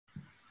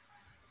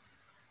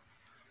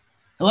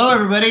Hello,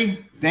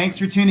 everybody. Thanks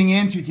for tuning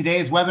in to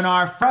today's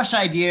webinar, Fresh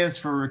Ideas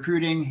for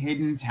Recruiting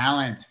Hidden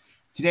Talent.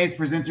 Today's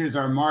presenters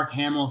are Mark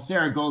Hamill,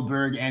 Sarah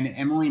Goldberg, and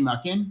Emily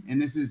Muckin. And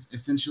this is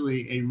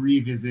essentially a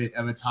revisit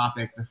of a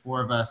topic the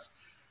four of us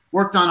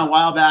worked on a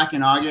while back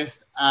in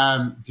August.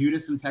 Due to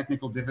some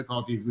technical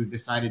difficulties, we've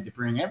decided to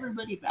bring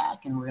everybody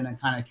back, and we're going to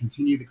kind of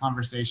continue the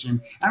conversation.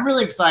 I'm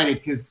really excited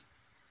because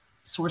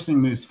sourcing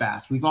moves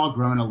fast. We've all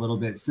grown a little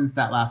bit since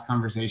that last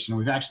conversation.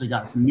 We've actually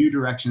got some new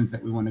directions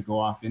that we want to go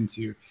off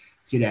into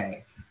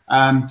today.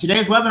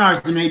 Today's webinar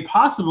has been made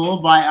possible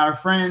by our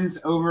friends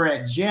over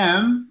at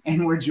GEM,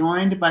 and we're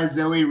joined by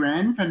Zoe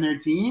Wren from their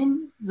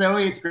team.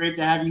 Zoe, it's great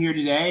to have you here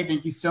today.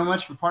 Thank you so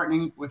much for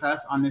partnering with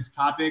us on this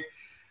topic.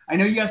 I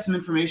know you have some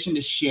information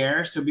to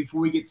share, so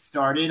before we get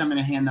started, I'm going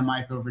to hand the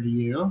mic over to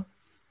you.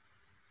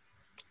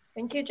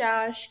 Thank you,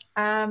 Josh.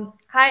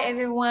 Hi,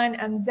 everyone.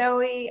 I'm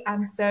Zoe.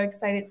 I'm so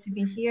excited to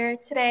be here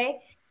today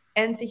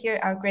and to hear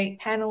our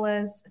great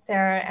panelists,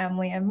 Sarah,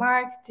 Emily, and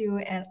Mark, do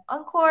an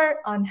encore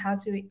on how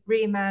to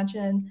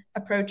reimagine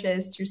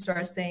approaches to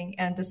sourcing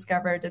and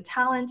discover the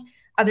talent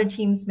other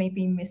teams may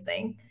be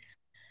missing.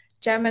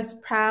 GEM is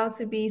proud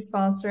to be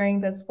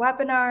sponsoring this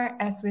webinar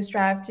as we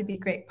strive to be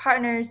great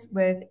partners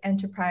with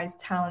enterprise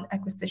talent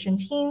acquisition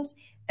teams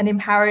and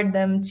empower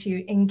them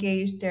to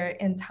engage their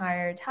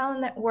entire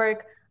talent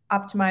network,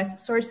 optimize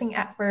sourcing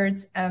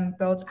efforts, and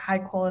build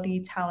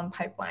high-quality talent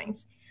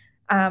pipelines.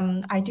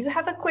 I do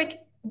have a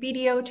quick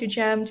video to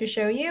GEM to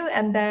show you,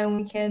 and then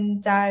we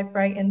can dive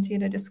right into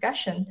the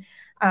discussion.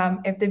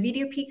 If the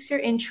video piques your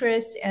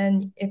interest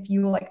and if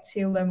you would like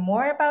to learn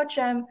more about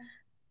GEM,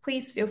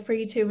 please feel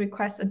free to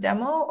request a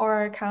demo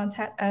or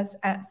contact us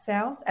at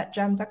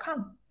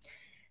sales@gem.com.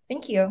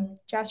 Thank you.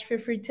 Josh, feel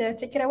free to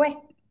take it away.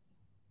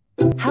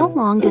 How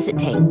long does it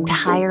take to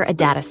hire a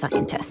data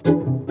scientist?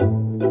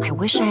 I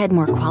wish I had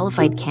more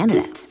qualified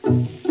candidates.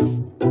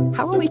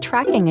 How are we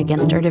tracking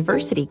against our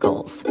diversity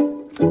goals?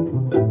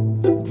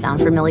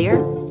 Sound familiar?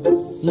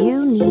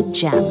 You need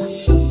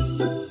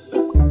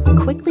GEM.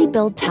 Quickly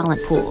build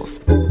talent pools.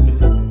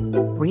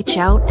 Reach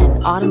out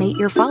and automate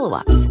your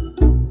follow-ups.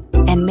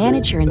 And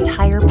manage your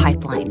entire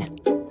pipeline.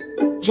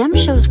 GEM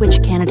shows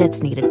which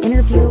candidates need an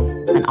interview,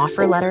 an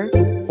offer letter,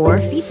 or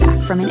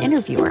feedback from an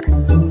interviewer.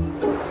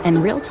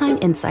 And real-time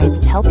insights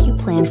to help you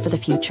plan for the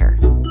future.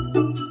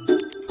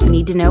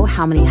 Need to know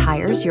how many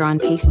hires you're on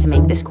pace to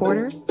make this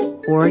quarter?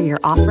 Or your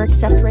offer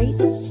accept rate?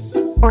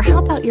 Or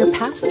how about your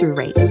pass-through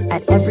rates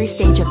at every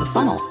stage of the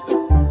funnel?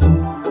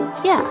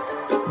 Yeah,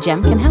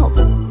 GEM can help.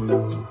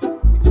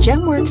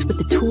 GEM works with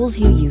the tools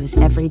you use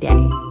every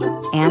day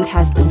and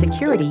has the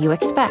security you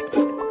expect.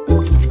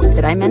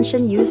 Did I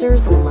mention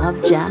users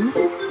love GEM?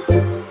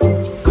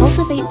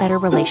 Cultivate better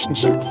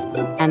relationships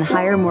and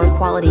hire more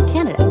quality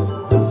candidates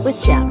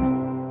with GEM.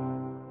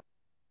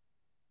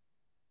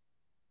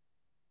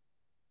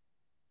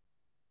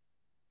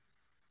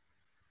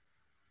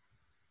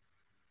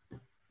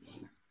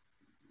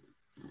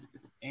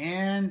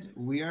 And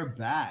we are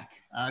back.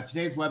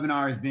 Today's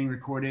webinar is being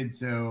recorded,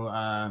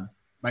 so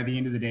by the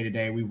end of the day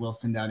today, we will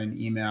send out an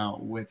email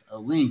with a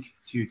link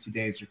to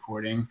today's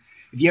recording.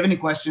 If you have any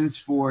questions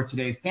for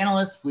today's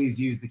panelists, please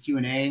use the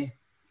Q&A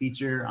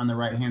feature on the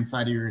right-hand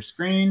side of your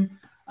screen.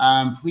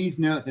 Please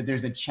note that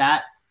there's a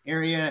chat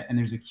area and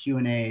there's a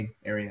Q&A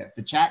area.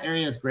 The chat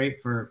area is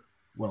great for,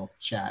 well,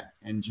 chat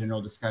and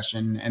general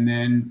discussion. And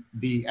then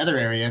the other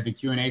area, the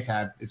Q&A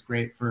tab, is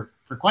great for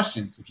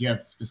questions, if you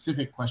have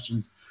specific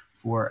questions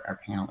for our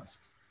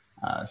panelists.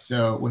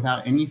 So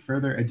without any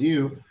further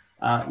ado,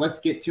 let's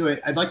get to it.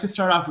 I'd like to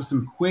start off with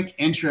some quick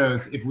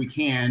intros if we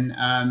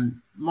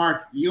can.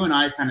 Mark, you and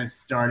I kind of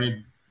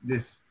started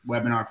this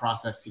webinar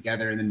process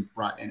together and then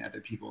brought in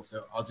other people.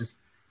 So I'll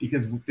just,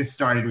 because this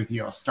started with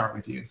you, I'll start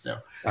with you. So.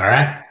 All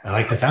right, I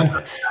like the sound of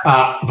it.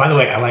 By the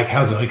way, I like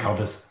how Zoe called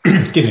this,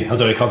 excuse me, how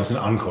Zoe called this an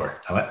encore.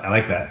 I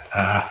like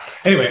that.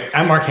 Anyway,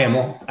 I'm Mark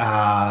Hamill.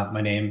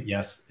 My name,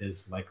 yes,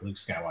 is like Luke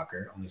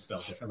Skywalker, only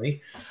spelled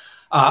differently.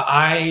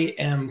 I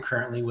am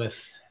currently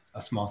with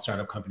a small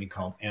startup company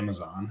called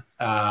Amazon,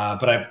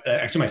 but I've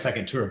actually my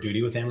second tour of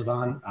duty with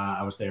Amazon.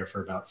 I was there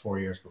for about 4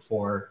 years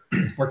before,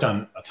 worked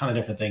on a ton of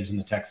different things in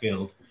the tech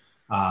field,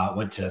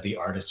 went to the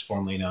artist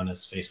formerly known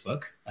as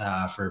Facebook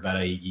for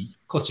about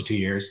close to 2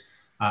 years,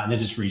 and then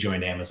just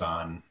rejoined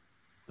Amazon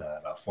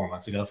about 4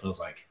 months ago. Feels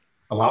like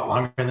a lot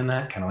longer than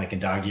that, kind of like in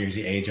dog years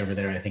you age over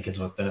there, I think is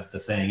what the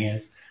saying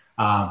is.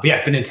 But yeah,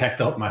 I've been in tech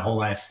my whole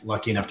life,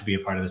 lucky enough to be a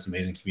part of this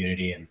amazing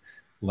community and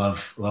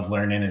love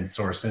learning and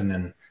sourcing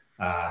and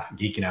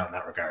geeking out in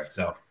that regard.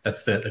 So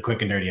that's the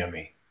quick and dirty on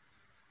me.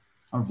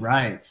 All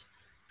right.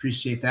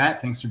 Appreciate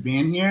that. Thanks for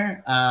being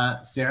here.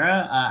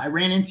 Sarah, I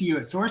ran into you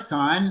at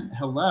SourceCon.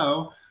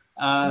 Hello.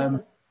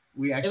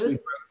 We actually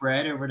broke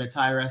bread over at a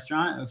Thai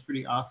restaurant. It was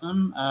pretty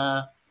awesome.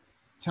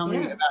 Tell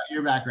me about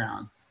your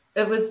background.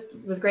 It was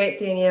great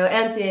seeing you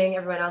and seeing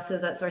everyone else who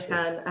was at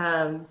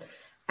SourceCon.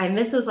 I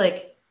miss those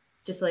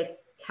just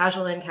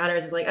casual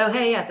encounters of like, oh,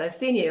 hey, yes, I've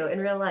seen you in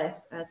real life.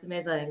 That's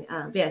amazing.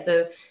 But yeah,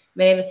 so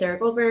my name is Sarah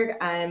Goldberg.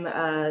 I'm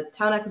a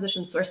talent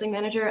acquisition sourcing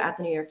manager at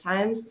the New York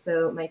Times.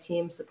 So my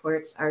team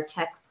supports our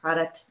tech,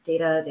 product,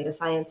 data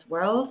science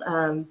world.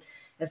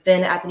 I've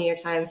been at the New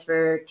York Times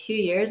for 2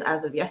 years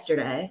as of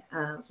yesterday.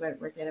 It's my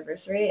work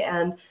anniversary,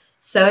 and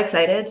so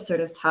excited to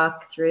sort of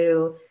talk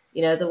through,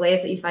 you know, the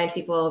ways that you find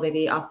people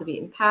maybe off the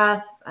beaten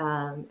path,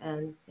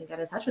 and get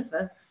in touch with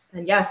folks.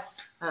 And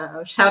yes,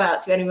 shout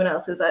out to anyone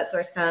else who's at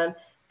SourceCon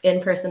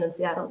in person in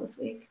Seattle this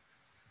week.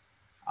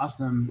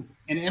 Awesome.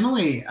 And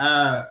Emily,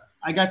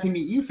 I got to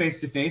meet you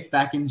face-to-face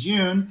back in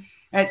June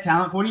at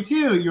Talent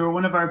 42. You were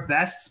one of our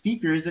best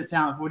speakers at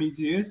Talent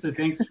 42. So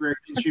thanks for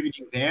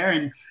contributing there.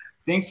 And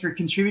thanks for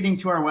contributing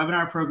to our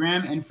webinar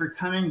program and for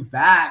coming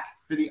back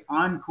for the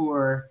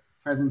encore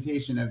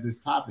presentation of this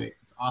topic.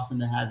 It's awesome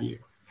to have you.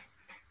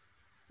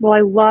 Well,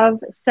 I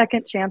love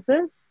second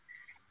chances.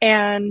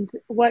 And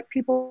what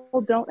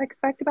people don't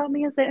expect about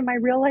me is that in my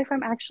real life,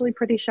 I'm actually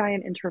pretty shy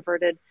and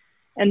introverted.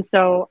 And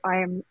so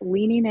I'm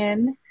leaning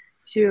in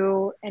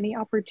to any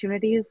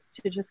opportunities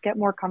to just get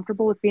more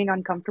comfortable with being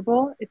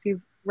uncomfortable. If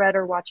you've read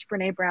or watched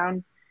Brene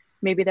Brown,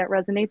 maybe that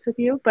resonates with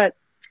you. But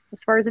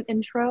as far as an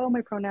intro,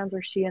 my pronouns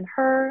are she and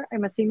her.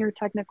 I'm a senior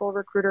technical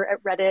recruiter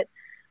at Reddit.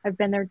 I've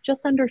been there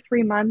just under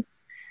 3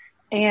 months.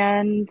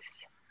 And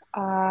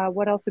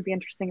what else would be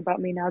interesting about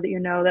me now that you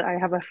know that I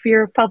have a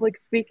fear of public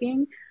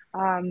speaking?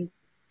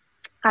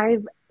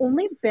 I've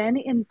only been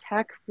in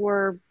tech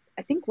for,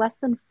 I think, less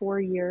than 4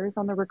 years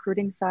on the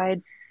recruiting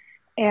side.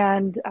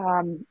 And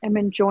I'm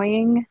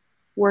enjoying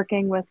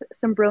working with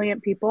some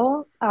brilliant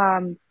people.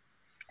 And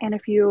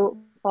if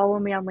you follow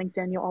me on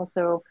LinkedIn, you'll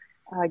also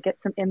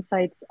get some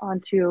insights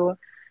onto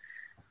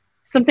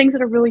some things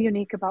that are really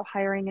unique about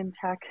hiring in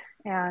tech.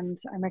 And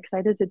I'm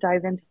excited to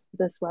dive into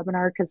this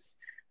webinar because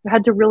I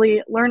had to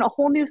really learn a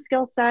whole new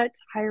skill set.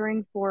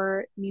 Hiring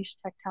for niche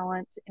tech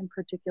talent in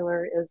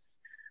particular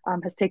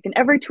has taken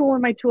every tool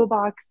in my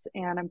toolbox,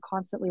 and I'm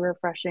constantly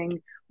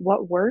refreshing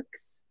what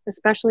works,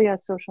 especially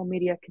as social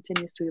media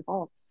continues to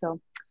evolve. So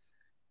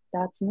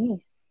that's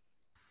me.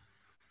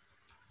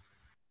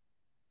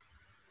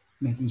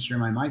 Making sure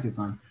my mic is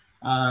on.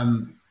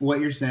 What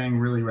you're saying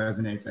really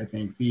resonates. I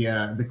think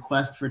the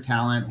quest for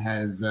talent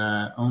has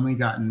only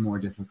gotten more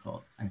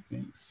difficult, I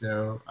think.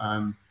 So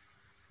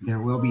there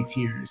will be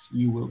tears.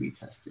 You will be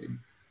tested.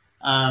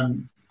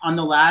 On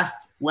the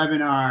last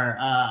webinar,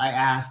 I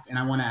asked, and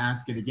I want to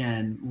ask it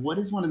again, what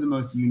is one of the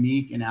most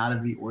unique and out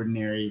of the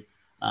ordinary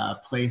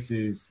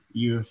places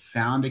you have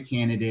found a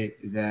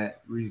candidate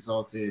that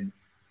resulted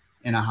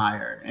in a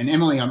hire? And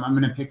Emily, I'm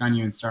going to pick on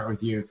you and start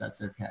with you, if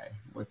that's okay.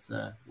 What's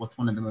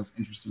one of the most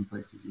interesting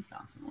places you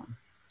found someone?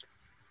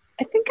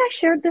 I think I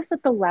shared this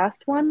at the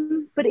last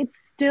one, but it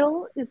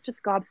still is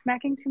just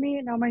gobsmacking to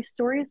me. Now, my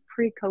story is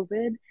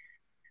pre-COVID,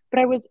 but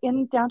I was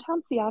in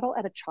downtown Seattle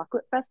at a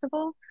chocolate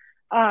festival.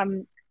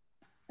 And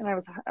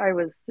I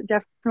was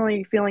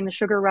definitely feeling the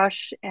sugar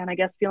rush, and I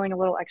guess feeling a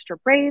little extra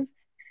brave.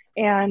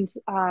 And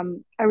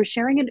I was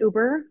sharing an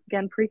Uber,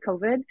 again,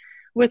 pre-COVID,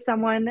 with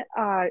someone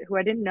who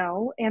I didn't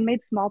know, and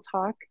made small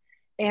talk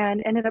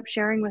and ended up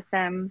sharing with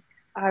them.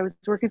 I was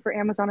working for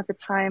Amazon at the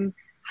time,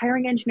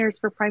 hiring engineers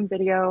for Prime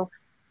Video.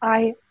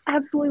 I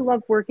absolutely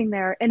loved working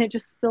there, and it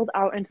just spilled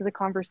out into the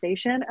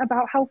conversation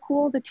about how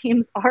cool the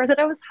teams are that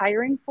I was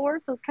hiring for.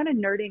 So I was kind of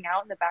nerding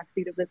out in the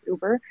backseat of this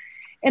Uber.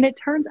 And it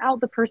turns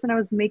out the person I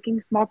was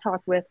making small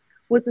talk with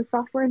was a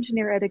software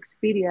engineer at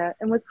Expedia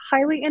and was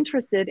highly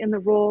interested in the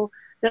role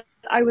that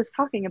I was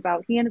talking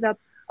about. He ended up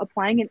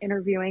applying and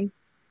interviewing.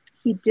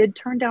 He did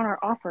turn down our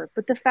offer,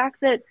 but the fact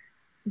that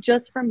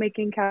just from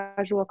making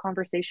casual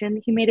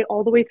conversation, he made it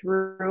all the way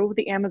through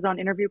the Amazon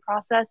interview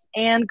process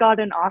and got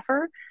an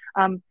offer.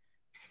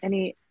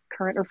 Any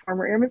current or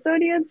former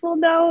Amazonians will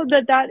know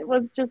that that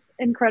was just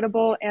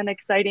incredible and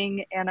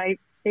exciting. And I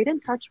stayed in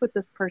touch with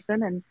this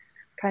person and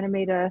kind of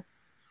made a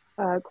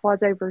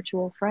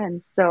quasi-virtual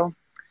friend. So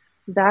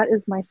that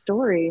is my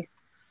story.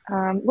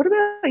 What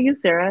about you,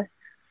 Sarah?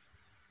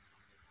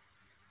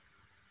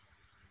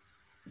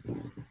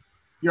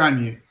 You're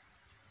on mute.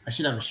 I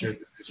should have a shirt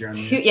that says you're on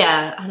mute.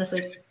 Yeah,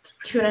 honestly,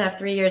 2.5,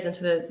 3 years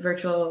into the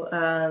virtual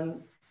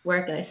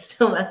work, and I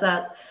still mess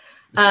up.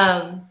 So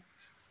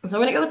I'm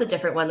going to go with a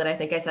different one that I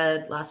think I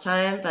said last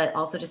time, but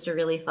also just a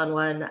really fun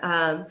one.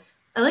 I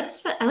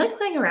like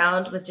playing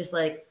around with just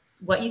like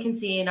what you can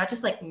see, not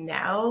just like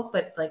now,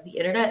 but like the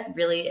internet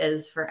really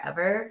is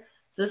forever.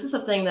 So this is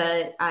something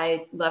that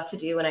I love to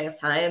do when I have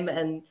time,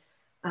 and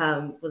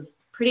was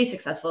pretty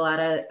successful at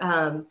it.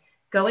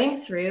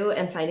 Going through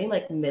and finding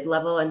like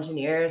mid-level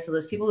engineers. So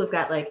those people who've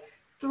got like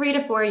 3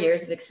 to 4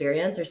 years of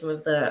experience are some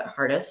of the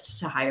hardest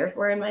to hire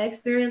for in my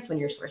experience when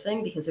you're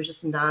sourcing, because there's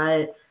just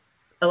not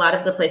a lot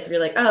of the places where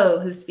you're like, oh,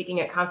 who's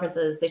speaking at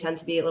conferences? They tend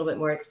to be a little bit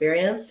more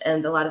experienced.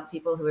 And a lot of the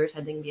people who are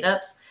attending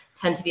meetups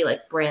tend to be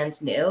like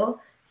brand new.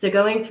 So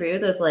going through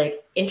those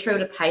like intro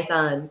to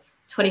Python,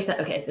 so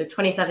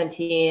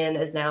 2017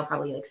 is now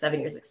probably like 7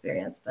 years of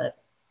experience,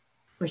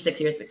 or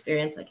 6 years of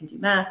experience. I can do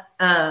math.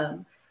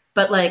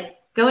 But like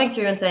going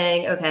through and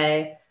saying,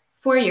 okay,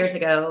 4 years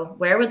ago,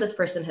 where would this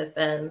person have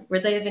been?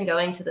 Would they have been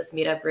going to this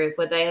meetup group?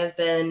 Would they have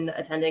been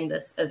attending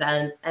this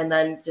event? And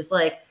then just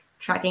like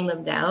tracking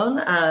them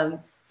down.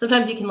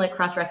 Sometimes you can like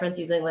cross-reference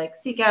using like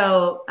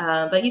Seekout,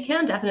 but you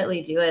can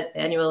definitely do it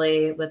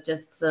manually with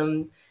just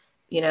some,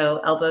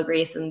 elbow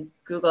grease and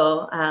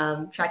Google,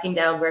 tracking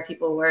down where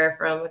people were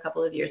from a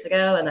couple of years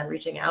ago and then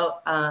reaching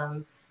out.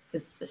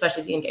 Because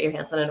especially if you can get your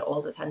hands on an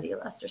old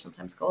attendee list or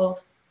sometimes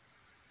gold.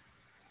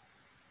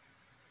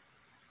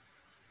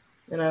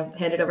 And I'll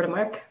hand it over to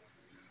Mark.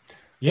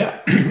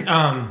 Yeah.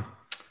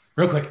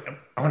 Real quick,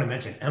 I want to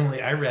mention,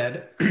 Emily, I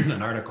read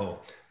an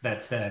article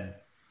that said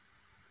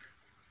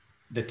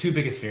the two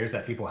biggest fears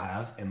that people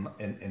have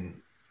in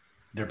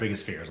their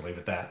biggest fears, I'll leave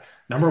it at that.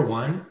 Number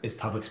one is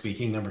public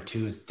speaking. Number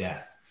two is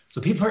death. So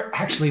people are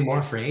actually more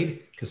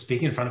afraid to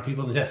speak in front of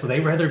people than death. So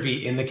they'd rather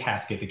be in the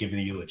casket to give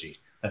the eulogy.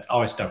 That's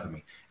always stuck with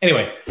me.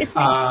 Anyway,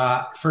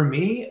 for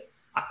me,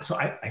 so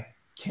I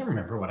can't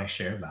remember what I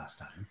shared last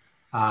time,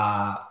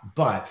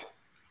 but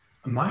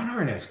mine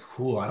aren't as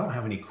cool. I don't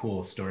have any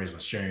cool stories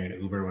with sharing an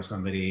Uber with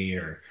somebody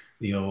or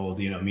the old,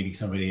 meeting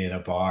somebody at a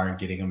bar and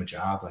getting them a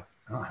job. Like,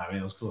 I don't have any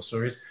of those cool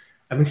stories.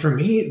 I mean, for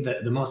me,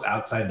 the most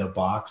outside the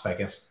box, I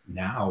guess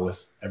now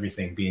with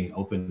everything being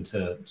open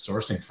to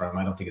sourcing from,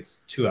 I don't think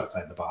it's too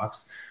outside the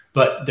box,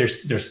 but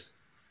there's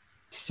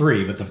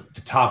three, but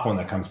the top one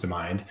that comes to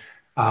mind,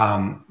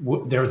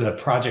 there was a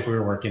project we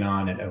were working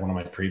on at one of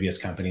my previous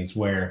companies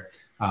where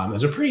it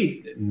was a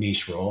pretty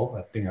niche role.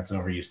 I think that's an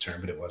overused term,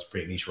 but it was a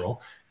pretty niche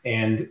role.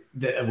 And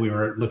we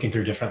were looking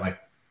through different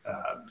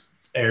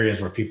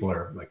areas where people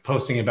are like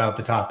posting about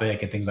the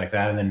topic and things like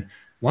that. And then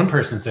one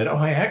person said, "Oh,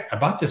 I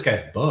bought this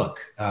guy's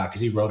book because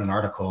he wrote an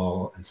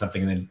article and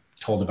something, and then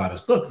told about his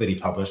book that he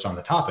published on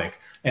the topic,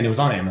 and it was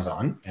on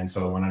Amazon." And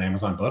so I went on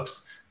Amazon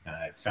Books, and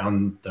I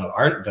found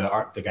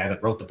the guy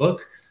that wrote the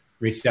book,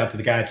 reached out to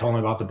the guy, told him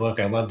about the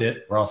book. I loved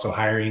it. We're also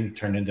hiring.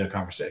 Turned into a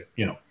conversation,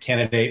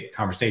 candidate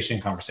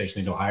conversation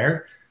into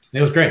hire, and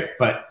it was great.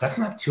 But that's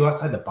not too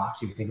outside the box.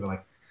 You can think of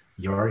like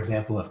your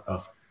example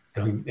of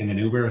going in an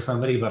Uber with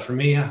somebody. But for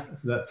me,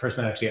 the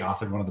person that actually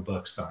authored one of the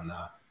books on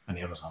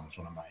Amazon was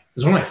one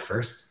of my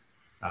first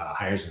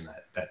hires in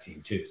that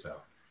team too. So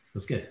it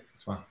was good.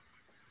 It's fun.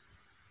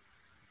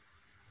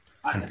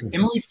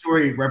 Emily's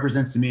story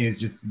represents to me is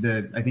just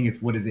I think it's,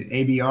 what is it?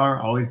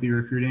 ABR, always be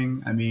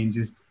recruiting. I mean,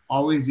 just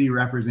always be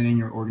representing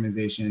your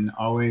organization,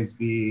 always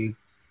be,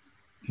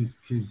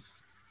 because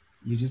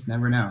you just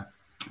never know.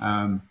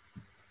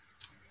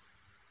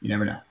 You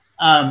never know.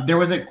 There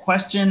was a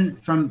question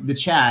from the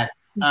chat.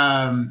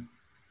 And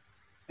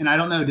I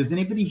don't know, does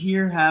anybody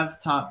here have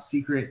top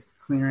secret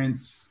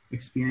clearance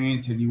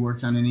experience? Have you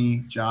worked on any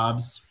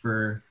jobs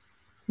for?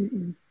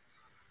 Mm-mm.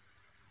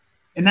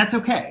 And that's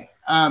okay.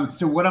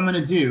 So what I'm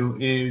going to do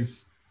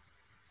is,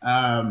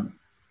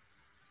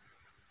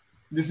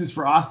 this is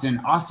for Austin.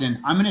 Austin,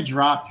 I'm going to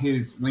drop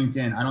his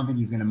LinkedIn. I don't think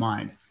he's going to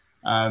mind,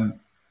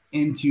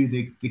 into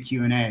the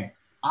Q&A.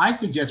 I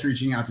suggest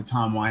reaching out to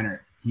Tom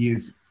Weiner. He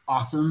is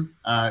awesome.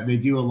 They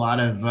do a lot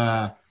of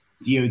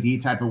DoD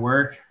type of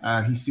work.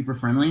 He's super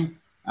friendly.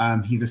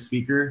 He's a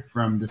speaker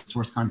from the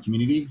SourceCon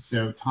community.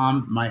 So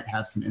Tom might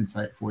have some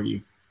insight for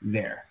you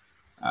there.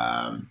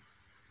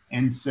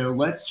 And so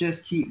let's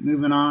just keep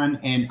moving on.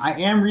 And I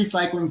am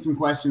recycling some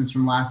questions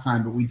from last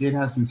time, but we did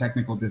have some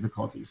technical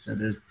difficulties. So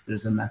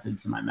there's a method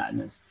to my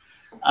madness.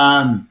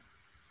 I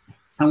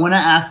want to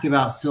ask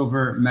about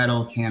silver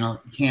medal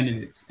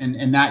candidates.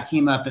 And that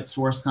came up at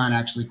SourceCon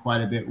actually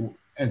quite a bit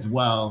as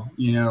well.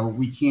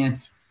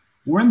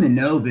 We're in the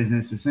no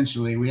business,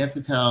 essentially. We have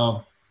to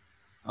tell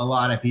a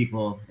lot of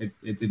people it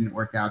didn't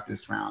work out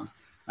this round.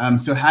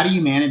 So how do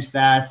you manage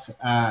that?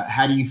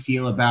 How do you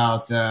feel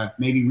about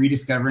maybe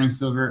rediscovering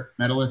silver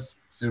medalists?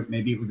 So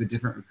maybe it was a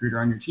different recruiter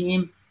on your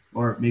team,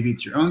 or maybe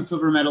it's your own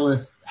silver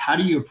medalist. How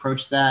do you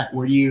approach that?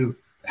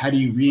 How do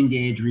you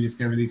re-engage,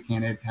 rediscover these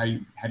candidates? How do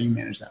you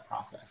manage that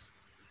process?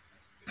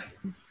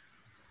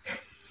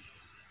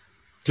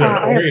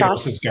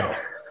 Let's just go.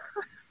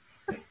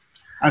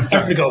 I'm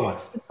sorry. To go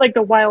once. It's like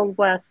the Wild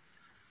West.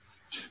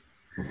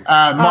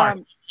 Mark,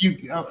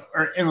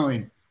 or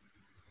Emily.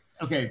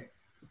 Okay.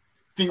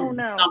 Oh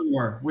no. Thumb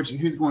war.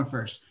 Who's going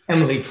first?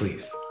 Emily,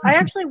 please. I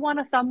actually won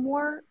a thumb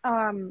war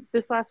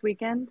this last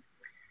weekend.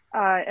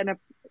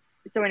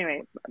 So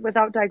anyway,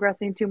 without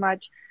digressing too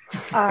much,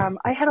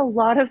 I had a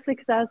lot of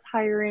success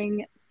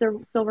hiring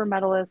silver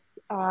medalists,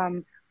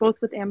 both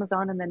with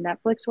Amazon and then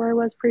Netflix, where I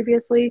was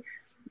previously.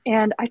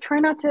 And I try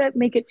not to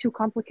make it too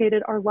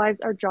complicated. Our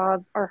lives, our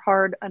jobs are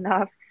hard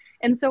enough.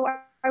 And so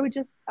I would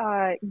just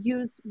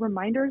use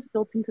reminders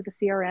built into the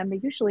CRM. They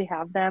usually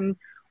have them.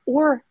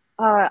 Or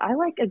I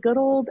like a good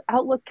old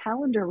Outlook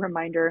calendar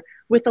reminder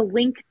with a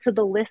link to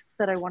the list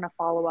that I want to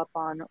follow up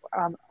on,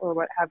 or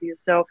what have you.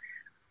 So,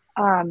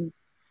 and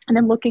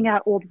then looking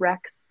at old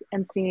recs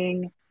and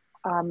seeing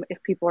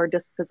if people are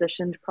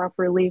dispositioned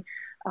properly,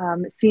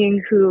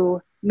 seeing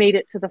who made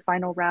it to the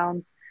final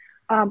rounds.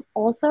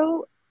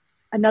 Also,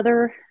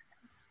 another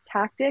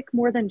tactic,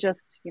 more than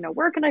just,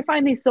 where can I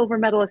find these silver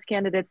medalist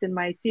candidates in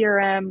my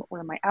CRM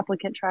or my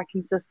applicant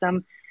tracking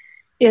system,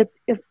 It's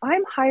if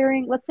I'm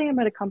hiring, let's say I'm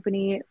at a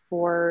company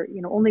for,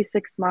 only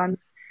 6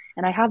 months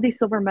and I have these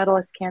silver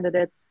medalist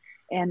candidates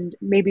and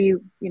maybe,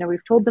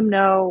 we've told them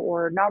no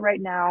or not right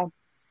now.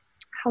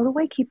 How do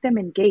I keep them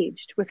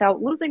engaged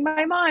without losing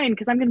my mind?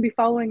 Because I'm going to be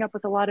following up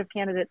with a lot of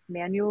candidates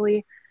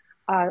manually,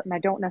 and I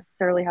don't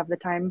necessarily have the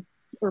time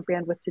or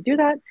bandwidth to do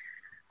that.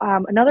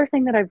 Another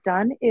thing that I've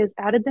done is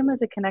added them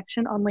as a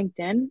connection on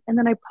LinkedIn, and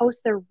then I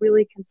post there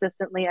really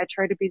consistently. I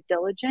try to be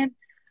diligent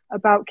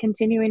about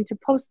continuing to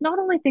post not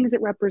only things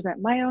that represent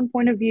my own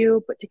point of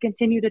view, but to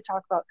continue to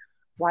talk about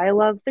why I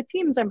love the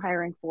teams I'm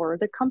hiring for,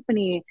 the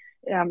company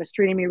is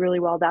treating me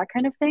really well, that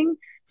kind of thing,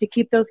 to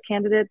keep those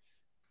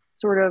candidates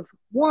sort of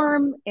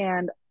warm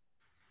and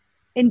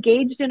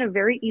engaged in a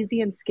very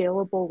easy and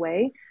scalable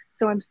way.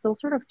 So I'm still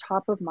sort of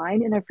top of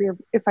mind. And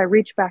if I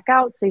reach back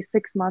out, say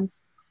 6 months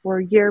or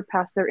a year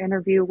past their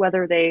interview,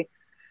 whether they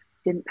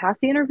didn't pass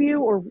the interview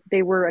or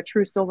they were a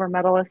true silver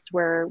medalist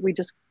where we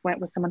just went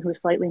with someone who was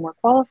slightly more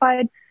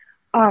qualified,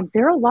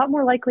 they're a lot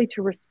more likely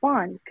to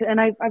respond. And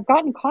I've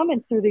gotten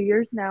comments through the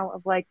years now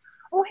of like,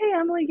 oh, hey,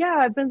 Emily, yeah,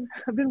 I've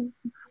been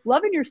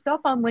loving your stuff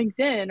on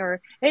LinkedIn,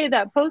 or hey,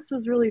 that post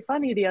was really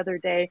funny the other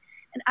day.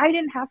 And I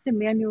didn't have to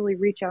manually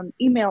reach out and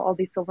email all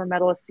these silver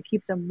medalists to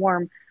keep them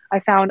warm. I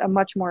found a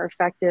much more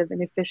effective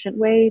and efficient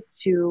way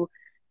to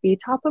be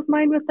top of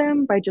mind with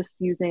them by just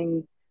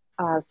using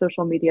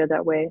social media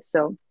that way.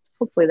 So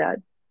hopefully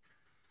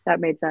that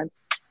made sense.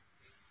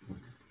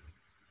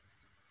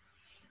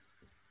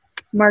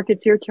 Mark,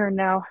 it's your turn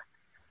now.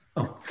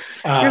 Oh,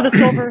 you're the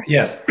silver.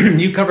 Yes,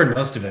 you covered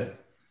most of it.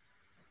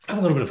 I have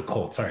a little bit of a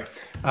cold, sorry.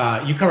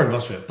 You covered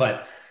most of it,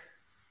 but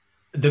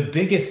the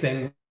biggest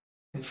thing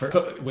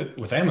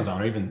with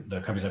Amazon or even the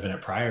companies I've been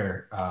at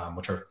prior,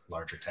 which are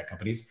larger tech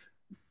companies,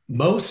 I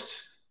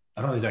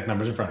don't have the exact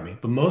numbers in front of me,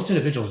 but most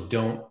individuals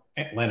don't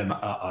land an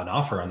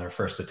offer on their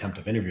first attempt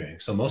of interviewing.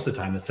 So most of the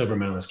time, the silver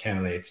medalist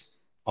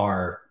candidates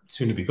are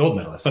soon to be gold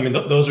medalists. I mean,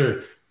 those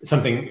are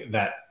something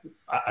that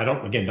I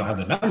don't have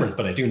the numbers,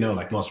 but I do know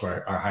like most of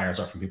our hires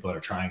are from people that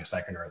are trying a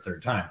second or a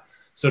third time.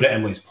 So to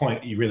Emily's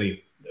point,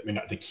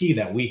 the key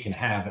that we can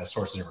have as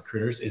sources and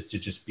recruiters is to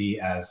just be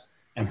as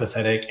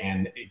empathetic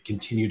and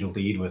continue to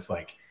lead with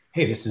like,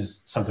 hey, this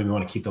is something we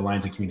want to keep the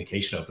lines of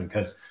communication open,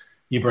 because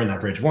you burn that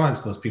bridge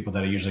once, those people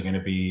that are usually going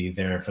to be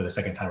there for the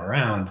second time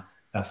around,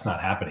 that's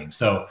not happening.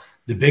 So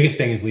the biggest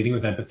thing is leading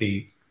with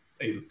empathy,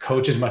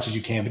 coach as much as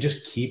you can, but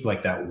just keep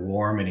like that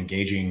warm and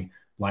engaging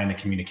line of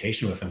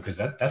communication with them, because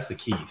that's the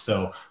key.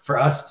 So for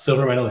us,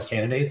 silver medalist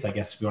candidates, I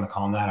guess if you want to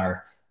call them that,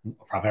 are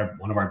probably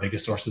one of our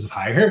biggest sources of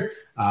hire.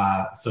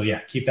 So yeah,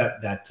 keep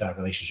that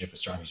relationship as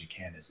strong as you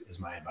can is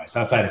my advice.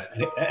 Outside of,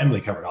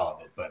 Emily covered all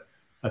of it, but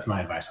that's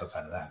my advice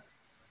outside of that.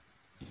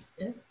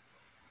 Yeah.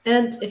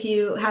 And if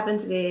you happen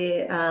to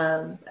be,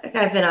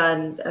 I've been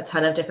on a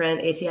ton of different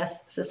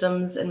ATS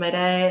systems in my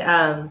day.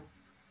 I'm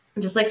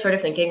just like sort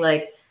of thinking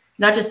like,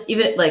 not just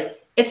even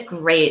like, it's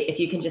great if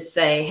you can just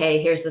say,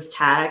 hey, here's this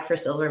tag for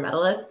silver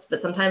medalists, but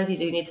sometimes you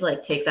do need to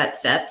like take that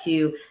step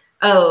to,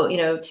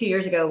 2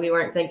 years ago, we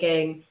weren't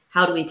thinking,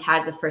 how do we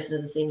tag this person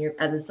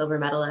as a silver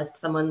medalist?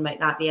 Someone might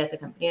not be at the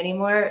company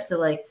anymore. So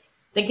like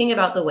thinking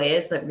about the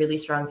ways that really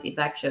strong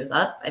feedback shows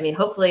up. I mean,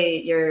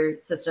 hopefully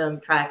your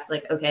system tracks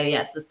like, okay,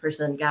 yes, this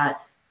person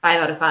got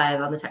 5 out of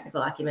 5 on the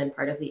technical acumen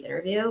part of the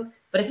interview.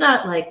 But if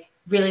not, like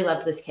really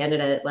loved this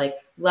candidate, like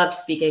loved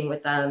speaking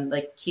with them,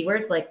 like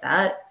keywords like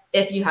that.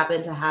 If you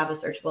happen to have a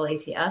searchable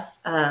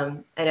ATS,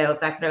 I know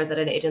back when I was at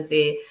an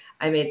agency,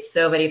 I made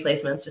so many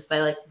placements just by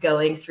like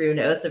going through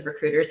notes of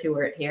recruiters who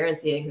weren't here and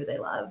seeing who they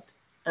loved.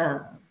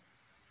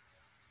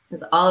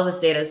 Because all of this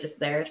data is just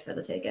there for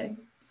the taking.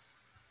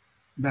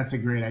 That's a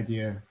great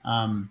idea.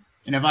 And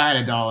if I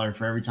had $1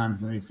 for every time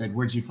somebody said,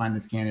 "Where'd you find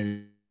this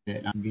candidate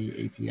on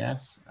the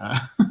ATS?"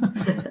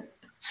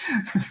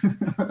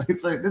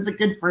 That's a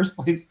good first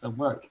place to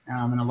look,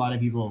 and a lot of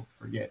people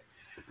forget.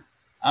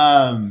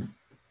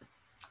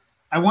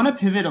 I want to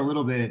pivot a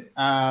little bit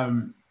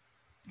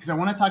because I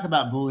want to talk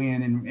about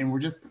Boolean, and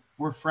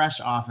we're fresh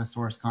off a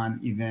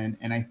SourceCon event,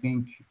 and I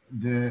think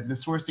the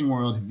sourcing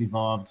world has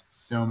evolved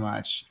so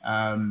much.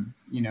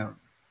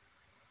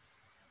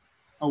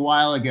 A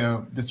while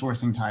ago, the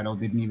sourcing title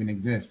didn't even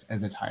exist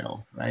as a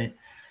title, right?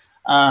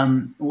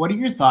 What are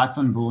your thoughts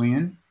on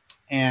Boolean?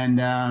 And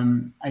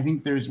I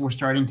think we're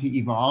starting to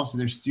evolve. So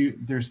there's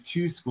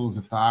two schools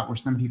of thought where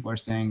some people are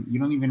saying you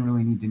don't even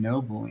really need to know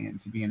Boolean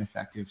to be an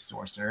effective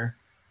sourcer.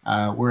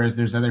 Whereas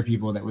there's other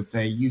people that would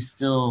say you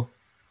still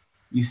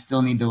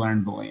need to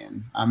learn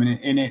Boolean.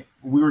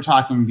 We were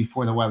talking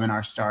before the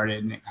webinar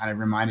started, and it kind of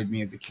reminded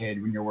me as a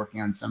kid when you're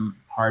working on some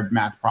hard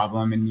math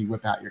problem and you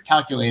whip out your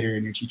calculator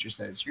and your teacher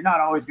says you're not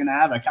always going to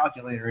have a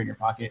calculator in your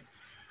pocket.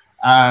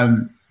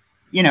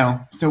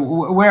 So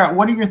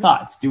what are your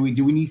thoughts? Do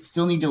we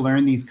still need to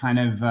learn these kind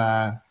of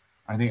are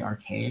they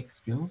archaic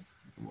skills?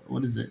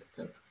 What is it?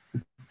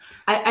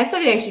 I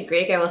studied ancient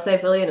Greek. I will say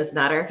Boolean is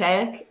not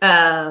archaic.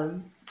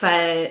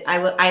 But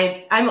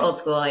I'm old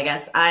school, I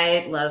guess.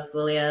 I love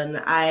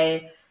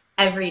Boolean.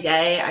 Every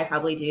day I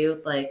probably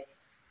do like,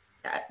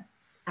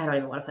 I don't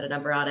even want to put a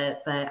number on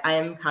it, but I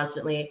am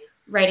constantly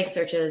writing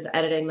searches,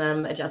 editing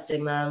them,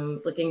 adjusting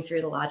them, looking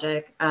through the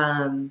logic.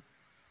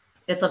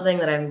 It's something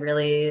that I'm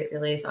really,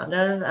 really fond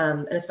of,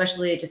 and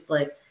especially just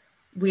like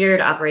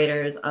weird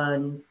operators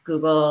on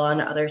Google,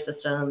 on other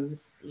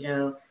systems.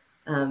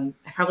 I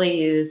probably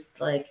used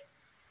like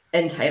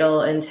in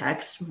title and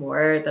text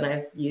more than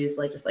I've used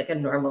like just like a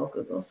normal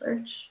Google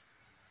search.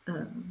 Do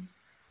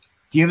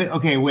you have it?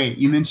 Okay, wait.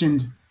 You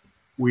mentioned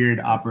weird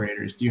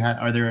operators.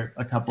 Are there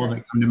a couple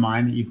that come to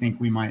mind that you think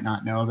we might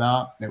not know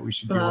about that we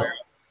should be aware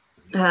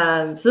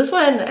of? So this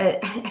one,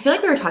 I feel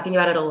like we were talking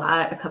about it a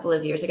lot a couple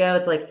of years ago.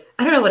 It's like,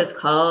 I don't know what it's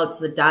called. It's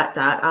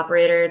the ...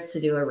 operator. It's to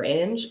do a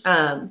range.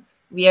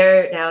 We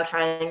are now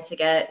trying to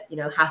get,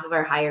 half of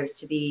our hires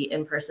to be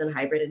in-person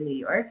hybrid in New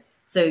York.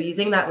 So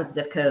using that with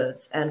zip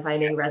codes and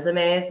finding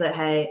resumes that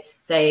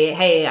say,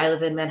 hey, I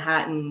live in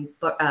Manhattan,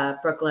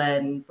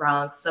 Brooklyn,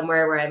 Bronx,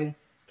 somewhere where I'm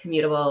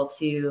commutable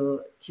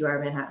to our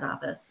Manhattan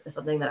office is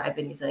something that I've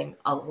been using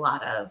a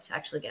lot of to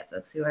actually get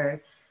folks who are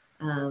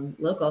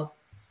local.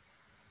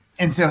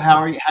 And so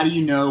how do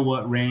you know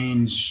what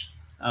range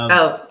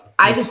of...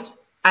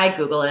 I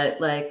Google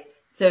it.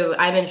 So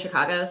I'm in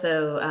Chicago.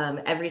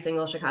 So every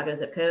single Chicago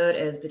zip code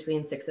is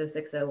between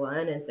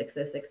 60601 and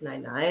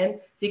 60699.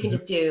 So you can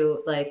just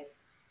do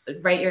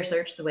write your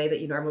search the way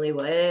that you normally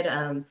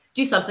would.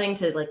 Do something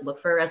to look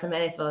for a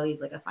resume. So I'll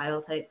use a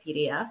file type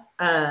PDF.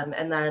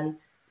 And then,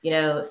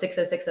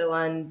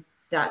 60601 ...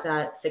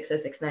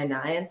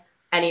 60699.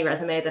 Any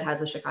resume that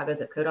has a Chicago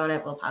zip code on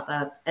it will pop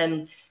up,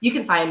 and you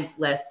can find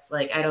lists.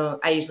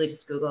 I usually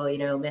just Google,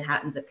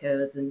 Manhattan zip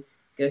codes and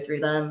go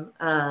through them.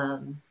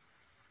 And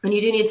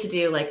you do need to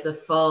do the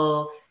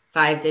full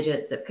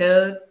 5-digit zip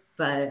code,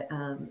 but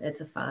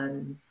it's a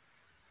fun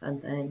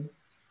thing.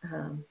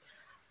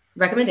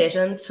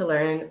 Recommendations to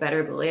learn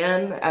better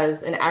Boolean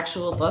as an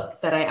actual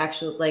book that I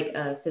actually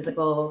a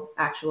physical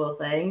actual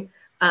thing.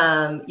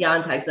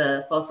 Jan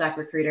Tegza, Full Stack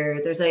Recruiter.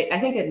 There's I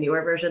think a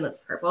newer version that's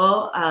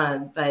purple,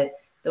 but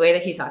the way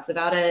that he talks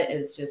about it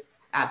is just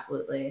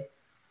absolutely,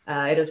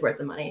 it is worth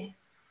the money.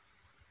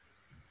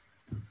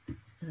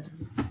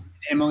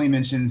 Emily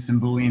mentioned some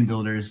Boolean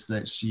builders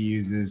that she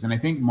uses. And I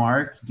think,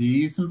 Mark, do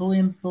you use some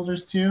Boolean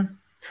builders too?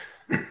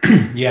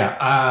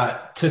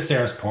 Yeah. To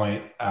Sarah's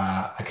point,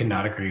 I could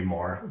not agree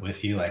more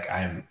with you.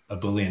 I'm a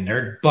Boolean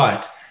nerd,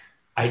 but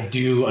I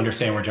do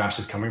understand where Josh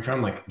is coming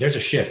from. There's a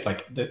shift,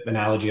 the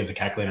analogy of the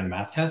calculator and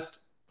math test.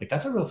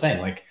 That's a real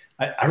thing.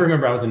 I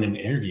remember I was in an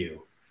interview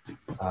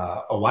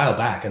a while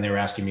back, and they were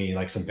asking me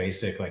some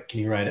basic, can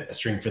you write a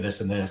string for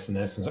this and this and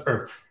this?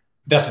 Or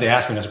that's what they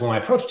asked me. And I was well, my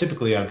approach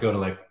typically, I'd go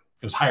to it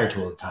was Hire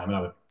Tool at the time, and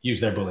I would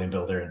use their Boolean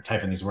builder and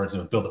type in these words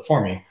and it would build it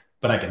for me,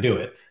 but I can do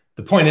it.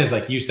 The point is,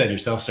 you said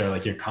yourself, Sarah,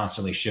 you're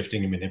constantly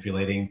shifting and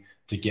manipulating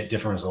to get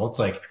different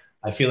results.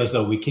 I feel as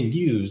though we can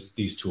use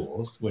these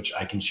tools, which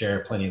I can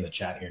share plenty in the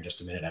chat here in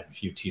just a minute. I have a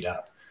few teed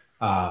up,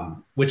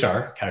 which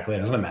are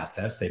calculators on a math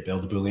test. They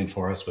build a Boolean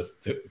for us with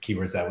the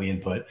keywords that we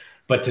input.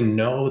 But to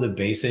know the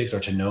basics, or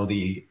to know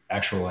the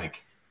actual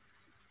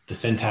the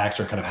syntax,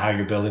 or kind of how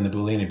you're building the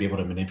Boolean, and be able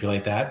to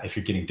manipulate that if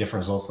you're getting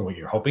different results than what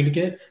you're hoping to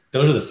get,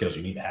 those are the skills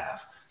you need to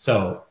have.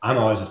 So I'm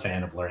always a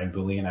fan of learning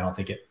Boolean. I don't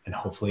think and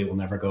hopefully it will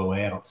never go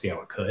away. I don't see how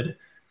it could,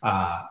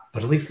 but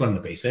at least learn the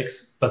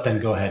basics, but then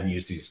go ahead and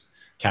use these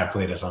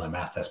calculators on a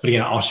math test. But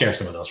again, I'll share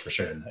some of those for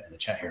sure in the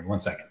chat here in 1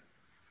 second.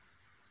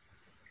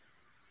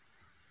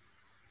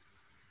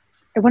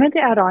 I wanted to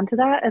add on to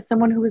that. As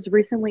someone who was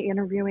recently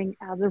interviewing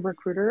as a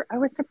recruiter, I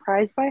was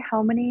surprised by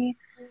how many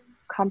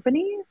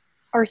companies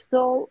are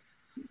still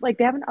they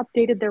haven't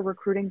updated their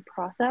recruiting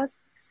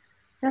process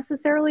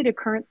necessarily to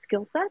current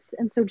skill sets.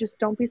 And so just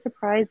don't be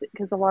surprised,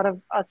 because a lot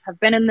of us have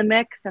been in the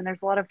mix, and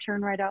there's a lot of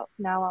churn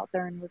out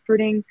there in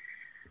recruiting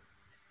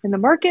in the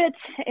market.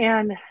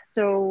 And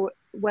so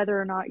whether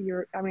or not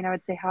I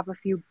would say have a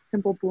few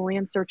simple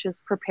Boolean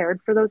searches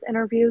prepared for those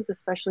interviews,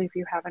 especially if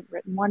you haven't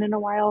written one in a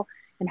while,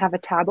 and have a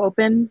tab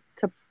open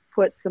to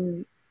put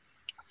some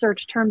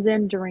search terms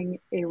in during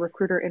a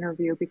recruiter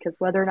interview, because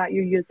whether or not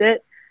you use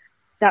it,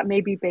 that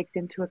may be baked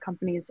into a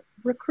company's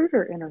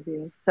recruiter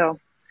interview. So,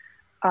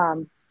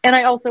 and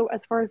I also,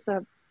 as far as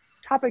the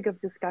topic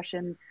of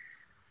discussion,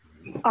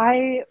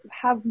 I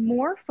have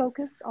more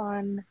focused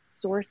on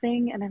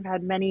sourcing, and have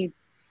had many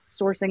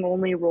sourcing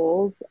only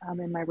roles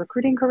in my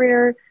recruiting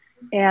career,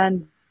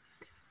 and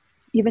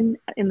even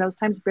in those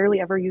times barely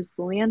ever used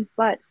Boolean,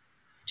 but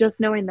just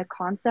knowing the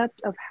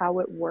concept of how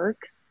it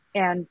works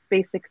and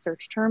basic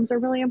search terms are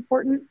really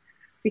important,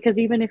 because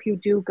even if you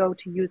do go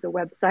to use a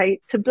website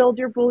to build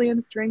your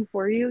Boolean string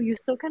for you, you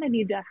still kind of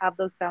need to have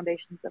those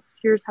foundations of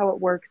here's how it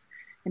works,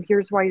 and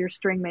here's why your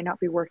string may not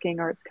be working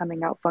or it's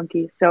coming out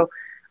funky. So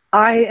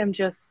I am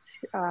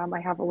just, I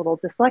have a little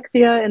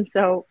dyslexia, and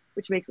so,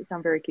 which makes it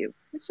sound very cute.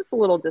 It's just a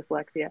little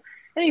dyslexia.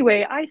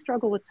 Anyway, I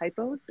struggle with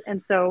typos,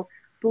 and so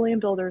Boolean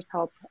builders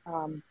help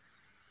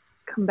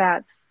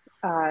combat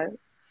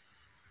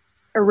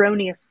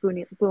erroneous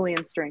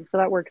Boolean string. So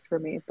that works for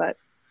me, but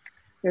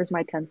there's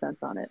my 10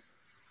 cents on it.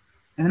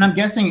 And then I'm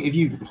guessing if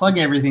you plug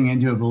everything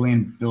into a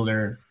Boolean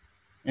builder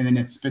and then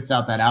it spits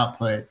out that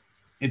output,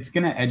 it's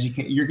going to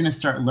educate, you're going to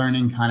start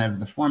learning kind of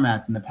the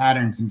formats and the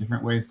patterns and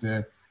different ways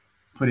to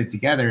put it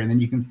together. And then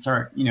you can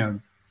start, you know,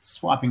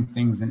 swapping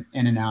things in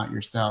and out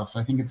yourself. So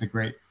I think it's a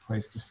great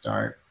place to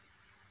start.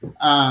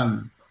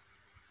 I'm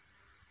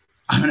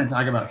going to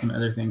talk about some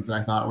other things that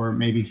I thought were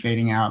maybe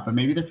fading out, but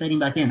maybe they're fading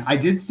back in. I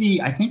did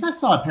see, I think I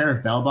saw a pair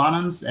of bell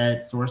bottoms at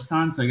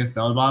SourceCon. So I guess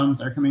bell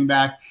bottoms are coming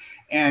back.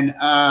 And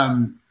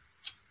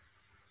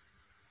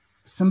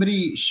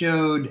somebody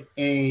showed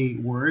a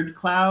word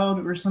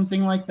cloud or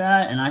something like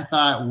that. And I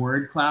thought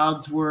word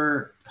clouds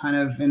were kind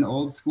of an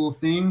old school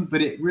thing,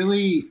 but it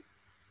really,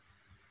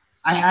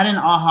 I had an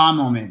aha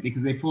moment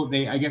because I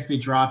guess they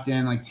dropped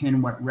in like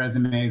 10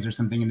 resumes or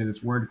something into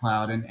this word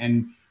cloud.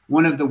 And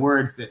one of the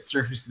words that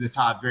surfaced to the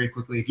top very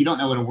quickly, if you don't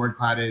know what a word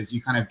cloud is,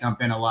 you kind of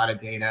dump in a lot of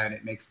data and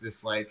it makes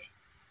this like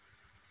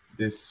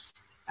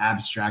this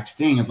abstract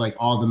thing of like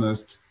all the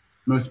most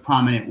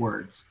prominent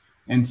words.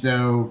 And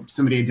so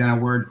somebody had done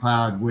a word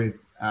cloud with,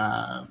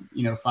 5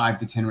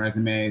 to 10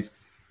 resumes,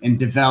 and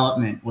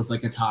development was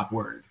like a top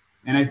word.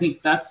 And I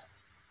think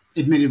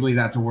admittedly,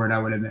 that's a word I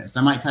would have missed.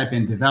 I might type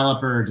in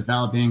developer or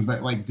developing,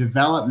 but like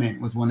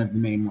development was one of the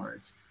main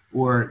words,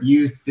 or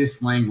used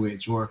this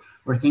language or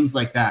things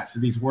like that. So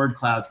these word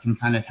clouds can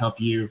kind of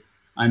help you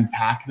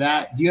unpack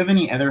that. Do you have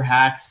any other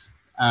hacks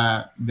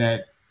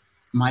that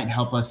might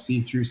help us see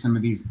through some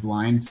of these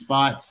blind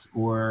spots,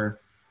 or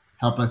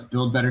help us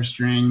build better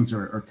strings,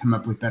 or come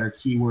up with better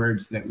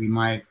keywords that we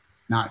might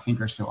not think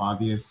are so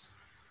obvious?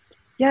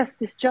 Yes,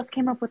 this just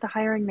came up with the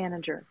hiring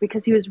manager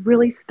because he was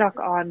really stuck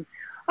on,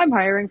 I'm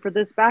hiring for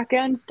this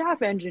back-end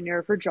staff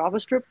engineer for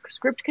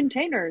JavaScript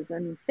containers,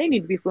 and they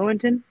need to be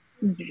fluent in,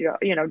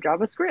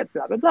 JavaScript,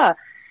 blah, blah, blah.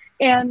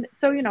 And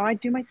so, I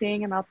do my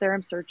thing. I'm out there,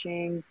 I'm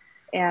searching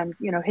and,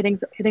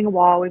 hitting a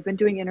wall. We've been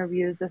doing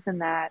interviews, this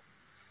and that.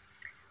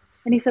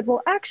 And he said,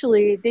 well,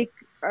 actually,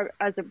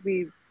 as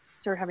we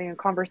started having a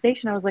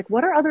conversation, I was like,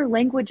 what are other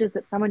languages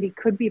that somebody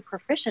could be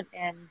proficient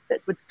in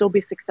that would still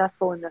be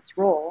successful in this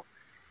role?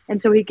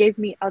 And so he gave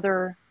me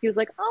he was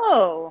like,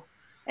 oh,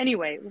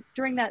 anyway,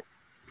 during that,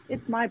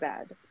 it's my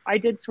bad. I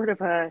did sort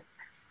of a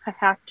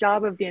hack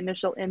job of the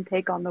initial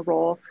intake on the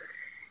role,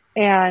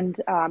 and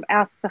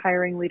asked the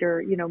hiring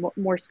leader,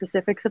 more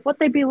specifics of what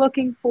they'd be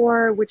looking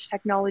for, which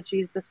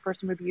technologies this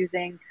person would be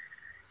using,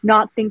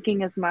 not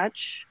thinking as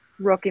much,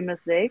 rookie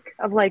mistake,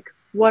 of like,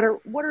 what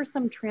are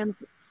some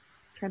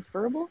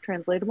transferable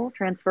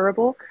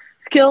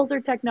skills or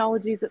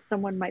technologies that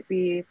someone might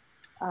be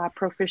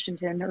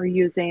proficient in or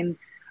using.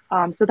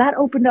 So that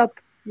opened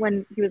up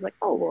when he was like,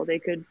 oh, well, they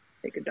could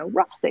know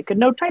Rust, they could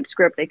know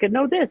TypeScript, they could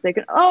know this,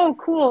 oh,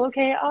 cool,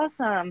 okay,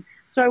 awesome.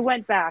 So I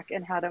went back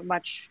and had a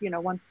much,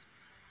 once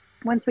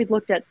we'd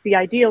looked at the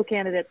ideal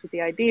candidates with the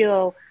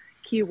ideal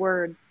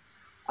keywords,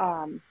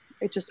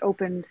 it just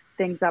opened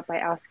things up by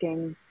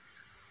asking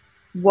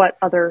what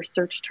other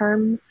search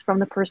terms from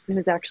the person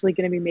who's actually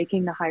going to be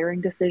making the hiring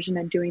decision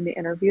and doing the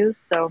interviews.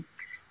 So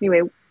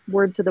anyway,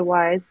 word to the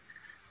wise.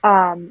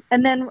 And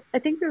then I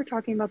think we were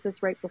talking about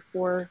this right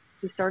before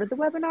we started the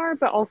webinar,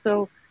 but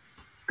also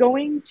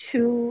going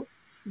to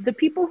the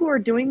people who are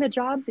doing the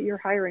job that you're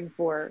hiring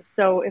for.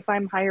 So if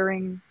I'm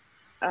hiring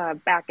a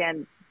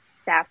back-end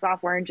staff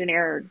software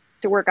engineer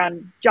to work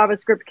on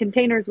JavaScript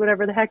containers,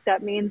 whatever the heck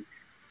that means,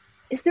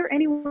 is there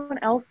anyone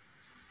else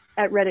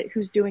at Reddit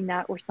who's doing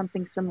that or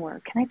something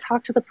similar? Can I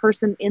talk to the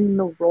person in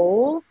the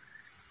role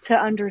to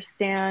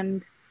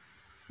understand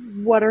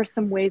what are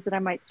some ways that I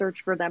might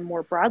search for them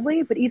more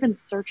broadly, but even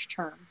search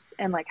terms,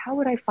 and like, how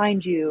would I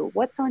find you?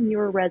 What's on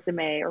your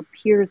resume or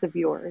peers of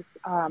yours?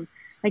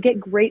 I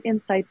get great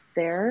insights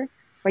there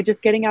by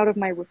just getting out of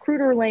my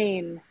recruiter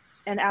lane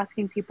and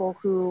asking people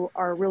who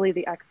are really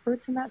the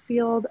experts in that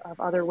field of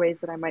other ways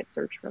that I might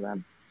search for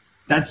them.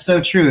 That's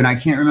so true. And I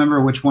can't remember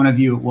which one of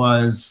you it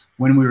was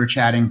when we were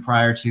chatting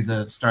prior to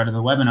the start of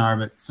the webinar,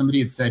 but somebody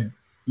had said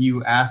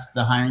you asked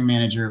the hiring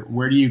manager,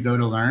 where do you go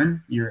to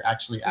learn? You're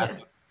actually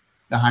asking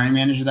the hiring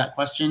manager that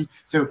question.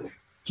 So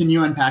can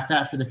you unpack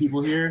that for the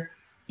people here?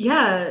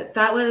 Yeah,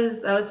 that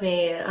was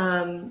me.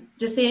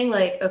 Just seeing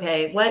like,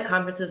 okay, what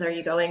conferences are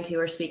you going to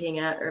or speaking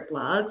at or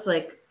blogs?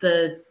 Like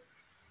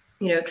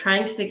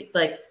trying to figure,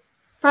 like,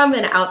 from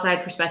an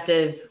outside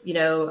perspective,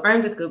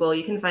 armed with Google,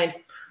 you can find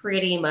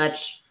pretty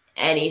much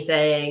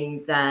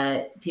anything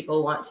that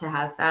people want to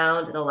have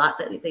found and a lot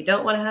that they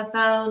don't want to have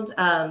found.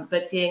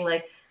 But seeing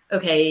like,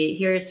 okay,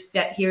 here's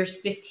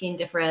 15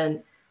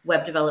 different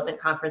web development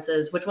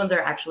conferences, which ones are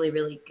actually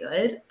really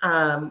good,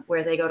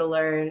 where they go to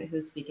learn,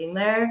 who's speaking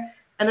there.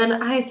 And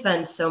then I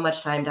spend so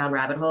much time down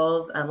rabbit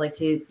holes, like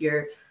to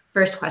your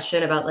first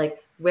question about like,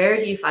 where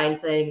do you find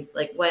things?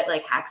 Like what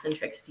like hacks and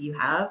tricks do you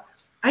have?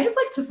 I just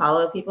like to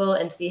follow people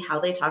and see how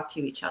they talk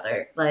to each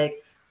other.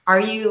 Like,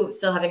 are you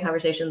still having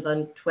conversations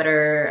on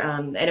Twitter?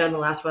 I know in the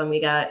last one we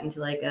got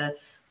into like a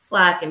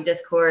Slack and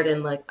Discord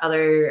and like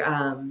other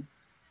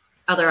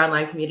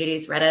online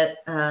communities, Reddit,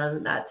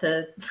 not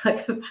to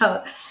talk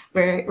about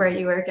where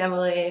you work,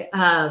 Emily,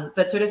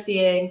 but sort of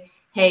seeing,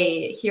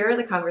 hey, here are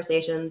the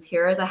conversations,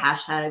 here are the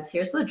hashtags,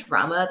 here's the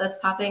drama that's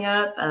popping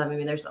up. I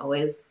mean, there's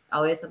always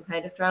some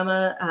kind of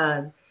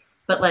drama.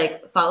 But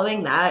like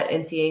following that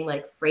and seeing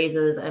like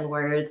phrases and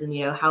words and,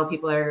 you know, how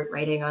people are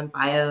writing on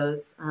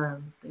bios,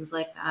 things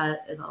like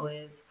that is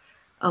always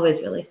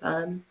really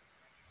fun.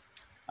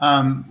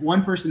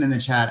 One person in the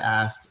chat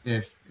asked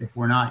if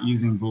we're not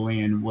using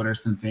Boolean, what are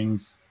some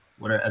things,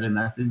 what are other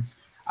methods?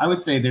 I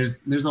would say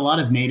there's a lot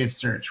of native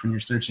search when you're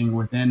searching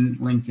within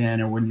LinkedIn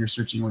or when you're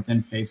searching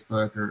within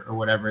Facebook or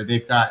whatever.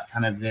 They've got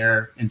kind of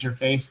their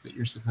interface that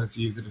you're supposed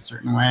to use it a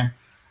certain way.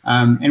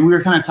 And we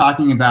were kind of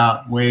talking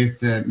about ways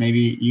to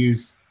maybe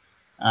use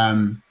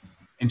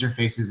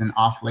interfaces in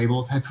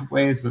off-label type of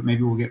ways, but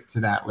maybe we'll get to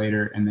that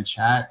later in the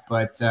chat.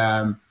 But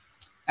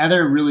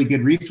other really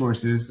good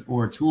resources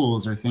or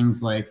tools or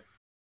things like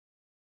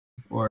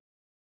or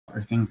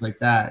things like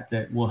that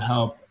will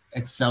help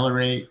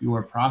accelerate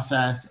your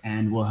process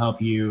and will help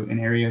you in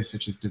areas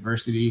such as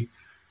diversity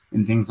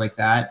and things like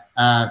that.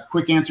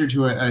 Quick answer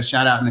to a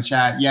shout out in the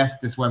chat. Yes,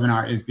 this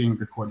webinar is being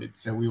recorded,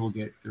 so we will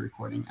get the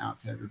recording out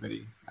to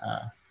everybody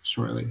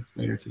shortly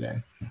later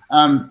today.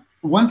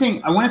 One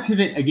thing I want to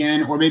pivot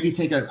again, or maybe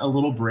take a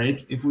little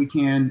break if we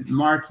can.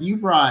 Mark, you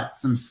brought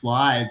some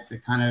slides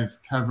that kind of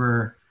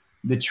cover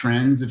the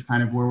trends of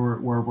kind of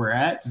where we're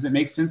at. Does it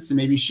make sense to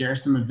maybe share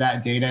some of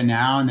that data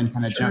now and then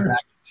kind of jump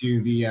back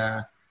to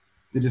the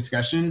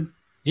discussion?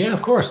 Yeah,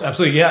 of course.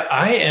 Absolutely. Yeah,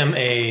 I am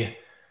a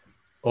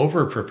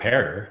over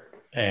preparer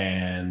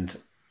and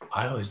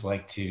I always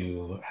like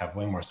to have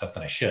way more stuff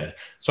than I should.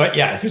 So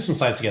I threw some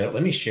slides together.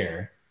 Let me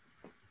share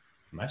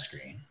my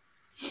screen.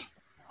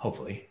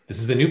 Hopefully this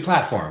is the new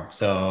platform.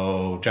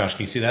 So Josh,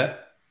 can you see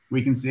that?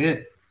 We can see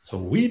it.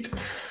 Sweet.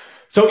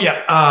 So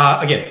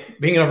yeah, again,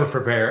 being an over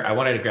preparer, I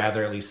wanted to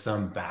gather at least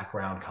some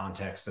background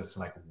context as to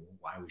like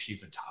why we should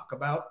even talk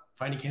about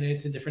finding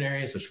candidates in different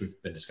areas, which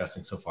we've been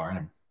discussing so far. And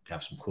I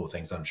have some cool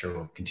things I'm sure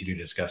we'll continue to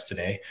discuss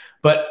today.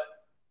 But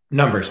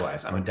numbers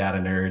wise, I'm a data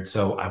nerd.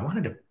 So I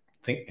wanted to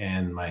think,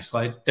 and my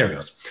slide, there it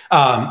goes.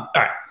 All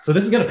right. So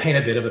this is going to paint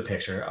a bit of a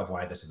picture of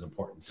why this is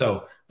important.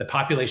 So the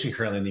population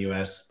currently in the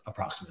US,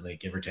 approximately,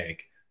 give or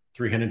take,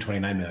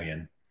 329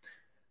 million.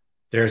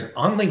 There's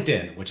on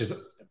LinkedIn, which is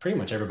pretty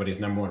much everybody's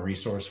number one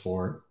resource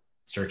for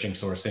searching,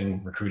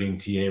 sourcing, recruiting,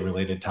 TA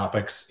related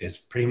topics is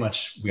pretty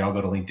much, we all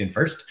go to LinkedIn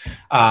first.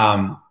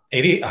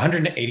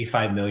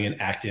 185 million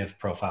active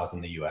profiles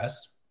in the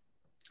US.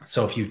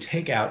 So if you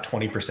take out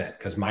 20%,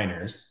 because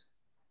minors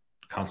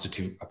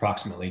constitute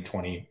approximately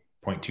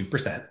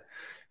 20.2%,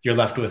 you're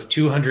left with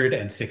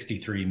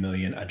 263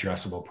 million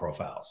addressable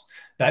profiles.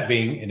 That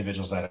being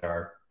individuals that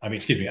are,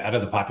 out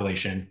of the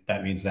population,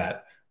 that means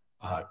that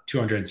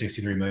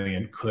 263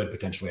 million could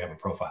potentially have a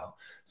profile.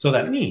 So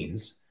that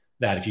means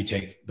that if you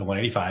take the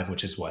 185,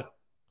 which is what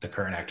the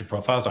current active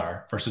profiles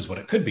are, versus what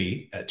it could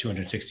be at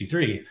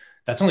 263,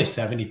 that's only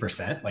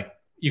 70%. Like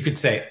you could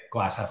say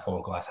glass half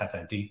full, glass half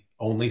empty,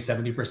 only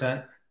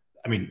 70%.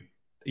 I mean,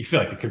 you feel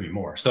like it could be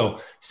more.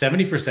 So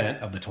 70%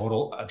 of the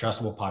total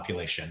addressable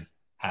population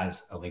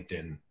has a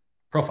LinkedIn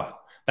profile.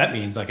 That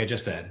means, like I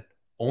just said,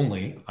 I'm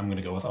going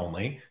to go with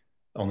only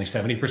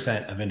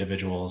 70% of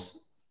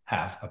individuals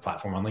have a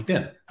platform on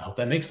LinkedIn. I hope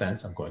that makes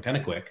sense. I'm going kind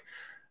of quick.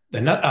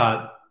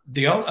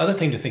 The other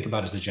thing to think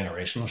about is the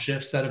generational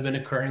shifts that have been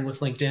occurring with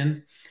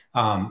LinkedIn.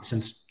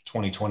 Since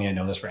 2020, I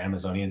know this for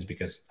Amazonians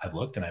because I've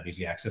looked and I have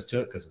easy access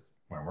to it because of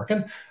where I'm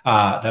working,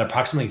 that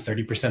approximately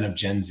 30% of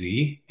Gen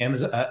Z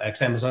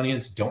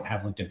ex-Amazonians don't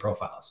have LinkedIn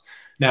profiles.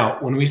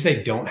 Now, when we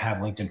say don't have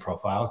LinkedIn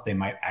profiles, they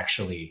might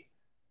actually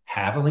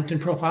have a LinkedIn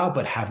profile,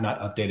 but have not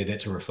updated it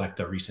to reflect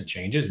the recent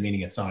changes,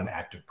 meaning it's not an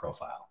active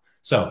profile.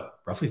 So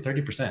roughly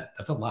 30%,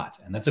 that's a lot.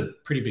 And that's a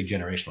pretty big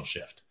generational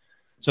shift.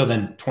 So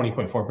then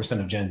 20.4%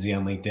 of Gen Z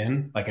on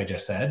LinkedIn, like I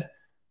just said,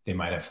 they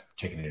might have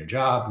taken a new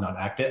job, not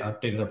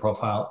updated their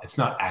profile. It's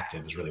not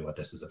active is really what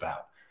this is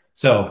about.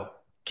 So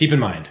keep in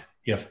mind,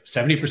 you have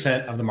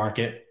 70% of the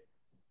market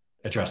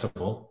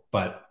addressable,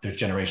 but there's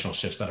generational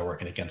shifts that are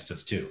working against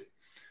us too.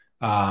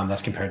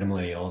 That's compared to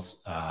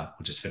millennials,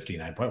 which is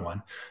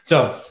 59.1.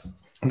 So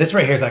this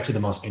right here is actually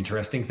the most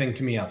interesting thing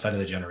to me outside of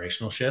the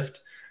generational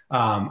shift.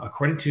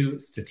 According to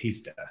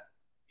Statista,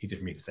 easy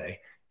for me to say,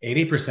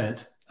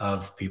 80%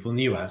 of people in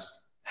the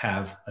US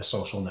have a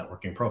social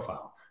networking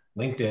profile.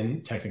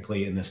 LinkedIn,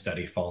 technically in this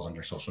study, falls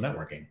under social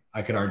networking.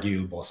 I could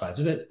argue both sides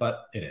of it,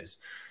 but it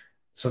is.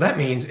 So that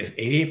means if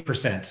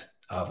 88%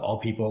 of all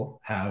people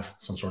have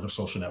some sort of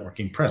social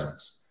networking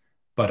presence,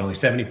 but only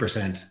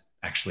 70%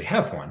 actually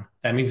have one,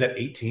 that means that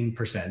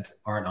 18%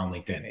 aren't on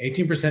LinkedIn.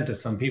 18% to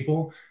some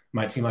people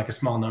might seem like a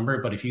small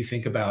number, but if you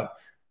think about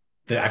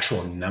the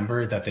actual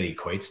number that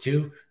equates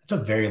to, it's a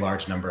very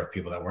large number of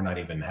people that we're not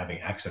even having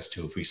access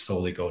to if we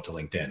solely go to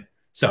LinkedIn.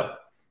 So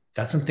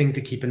that's something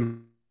to keep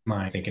in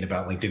mind, thinking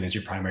about LinkedIn as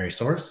your primary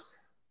source.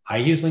 I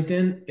use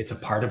LinkedIn. It's a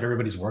part of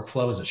everybody's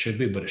workflow as it should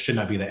be, but it should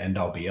not be the end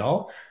all be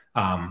all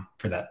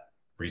for that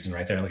reason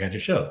right there, like I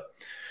just showed.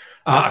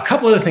 A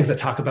couple other things that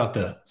talk about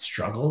the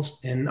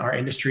struggles in our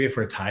industry if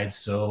we're tied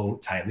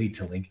so tightly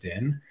to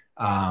LinkedIn.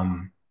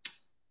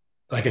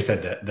 Like I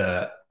said,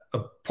 the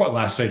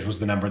last stage was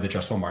the number of the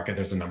addressable market.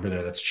 There's a number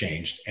there that's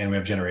changed, and we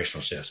have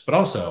generational shifts, but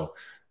also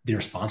the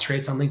response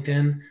rates on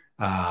LinkedIn.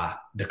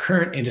 The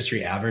current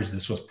industry average,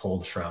 this was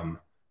pulled from,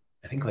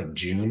 I think like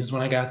June is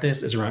when I got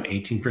this, is around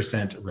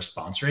 18%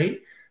 response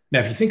rate. Now,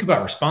 if you think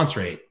about response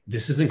rate,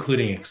 this is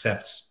including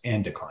accepts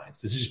and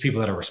declines. This is just people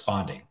that are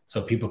responding.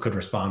 So people could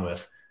respond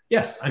with,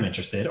 yes, I'm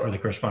interested, or they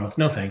could respond with,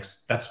 no,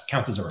 thanks. That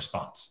counts as a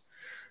response.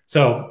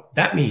 So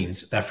that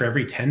means that for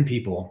every 10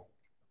 people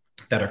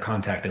that are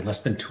contacted,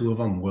 less than 2 of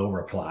them will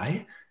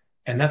reply.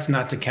 And that's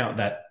not to count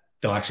that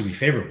they'll actually be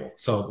favorable.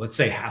 So let's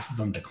say half of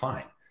them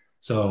decline.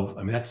 So,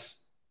 I mean,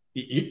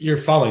 you're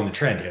following the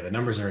trend here. The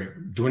numbers are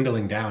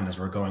dwindling down as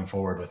we're going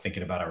forward with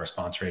thinking about our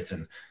response rates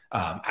and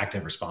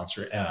active response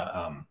rate.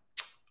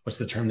 What's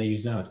the term they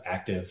use now? It's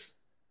active.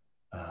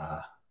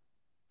 I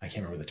can't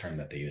remember the term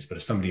that they use, but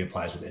if somebody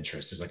applies with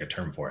interest, there's like a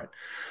term for it.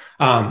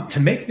 To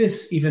make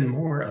this even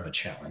more of a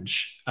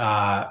challenge,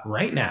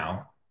 right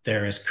now,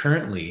 there is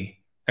currently,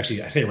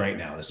 actually, I say right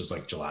now, this was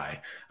like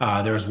July,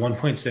 there was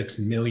 1.6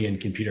 million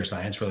computer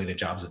science related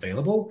jobs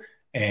available.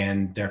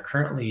 And they're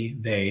currently,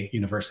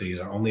 universities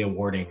are only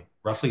awarding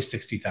roughly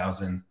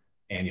 60,000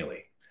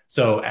 annually.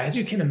 So as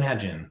you can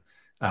imagine,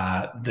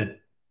 the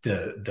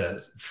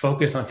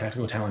focus on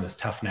technical talent is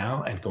tough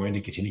now and going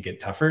to continue to get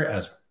tougher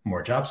as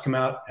more jobs come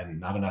out and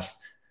not enough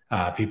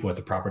people with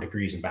the proper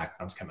degrees and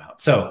backgrounds come out.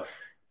 So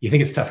you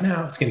think it's tough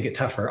now, it's going to get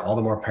tougher. All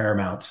the more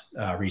paramount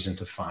reason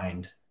to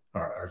find,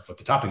 or what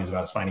the topic is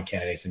about, is finding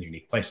candidates in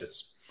unique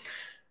places.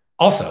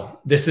 Also,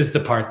 this is the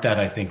part that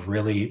I think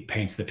really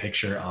paints the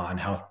picture on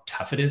how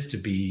tough it is to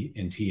be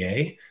in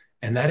TA,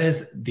 and that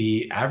is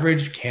the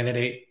average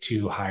candidate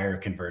to hire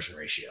conversion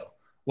ratio.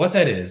 What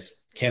that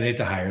is, candidate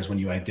to hire, is when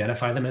you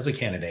identify them as a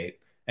candidate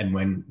and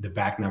when the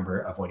back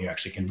number of when you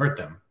actually convert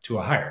them to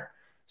a hire.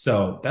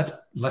 So that's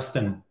less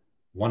than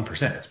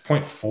 1%. It's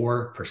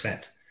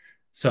 0.4%.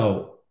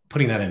 So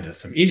putting that into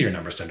some easier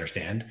numbers to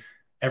understand,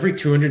 every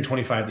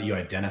 225 that you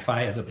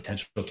identify as a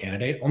potential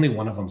candidate, only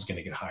one of them is going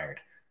to get hired.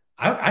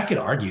 I could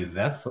argue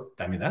that's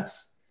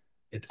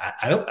it.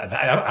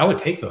 I would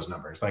take those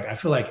numbers. Like, I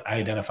feel like I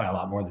identify a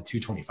lot more than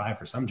 225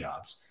 for some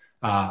jobs,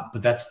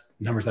 but that's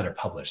numbers that are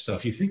published. So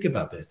if you think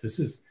about this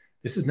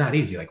is not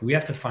easy. Like, we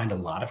have to find a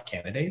lot of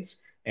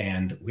candidates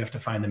and we have to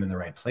find them in the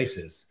right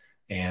places.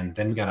 And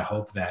then we got to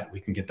hope that we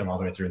can get them all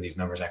the way through and these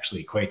numbers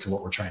actually equate to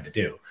what we're trying to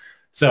do.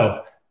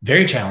 So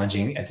very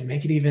challenging. And to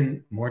make it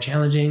even more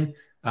challenging,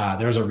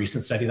 there was a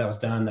recent study that was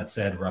done that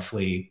said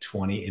roughly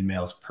 20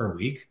 in-mails per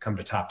week come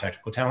to top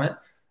technical talent.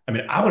 I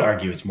mean, I would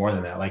argue it's more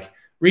than that. Like,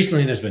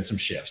 recently there's been some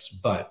shifts,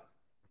 but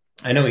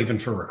I know even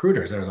for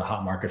recruiters, there was a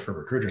hot market for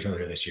recruiters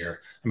earlier this year.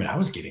 I mean, I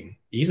was getting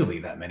easily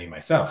that many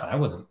myself, and I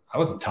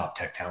wasn't top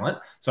tech talent.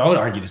 So I would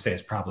argue to say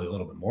it's probably a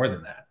little bit more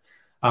than that.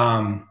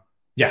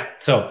 Yeah.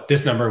 So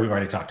this number we've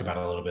already talked about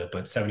a little bit,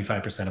 but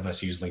 75% of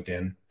us use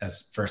LinkedIn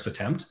as first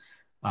attempt.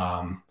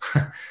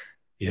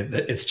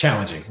 It's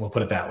challenging. We'll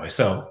put it that way.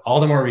 So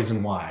all the more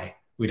reason why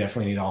we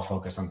definitely need to all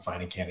focus on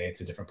finding candidates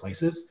in different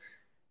places.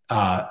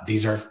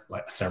 These are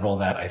like several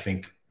that I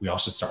think we all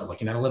should start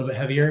looking at a little bit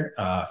heavier.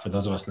 For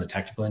those of us in the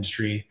technical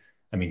industry,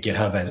 I mean,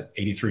 GitHub has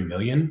 83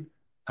 million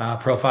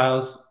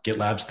profiles,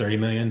 GitLab's 30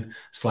 million,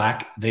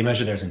 Slack, they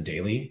measure theirs in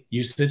daily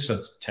usage. So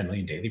it's 10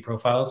 million daily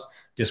profiles.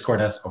 Discord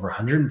has over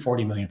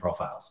 140 million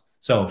profiles.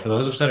 So for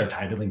those of us that are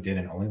tied to LinkedIn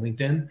and only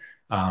LinkedIn,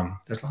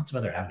 there's lots of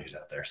other avenues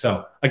out there.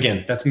 So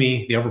again, that's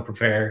me, the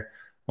over-prepare,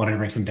 wanted to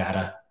bring some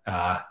data,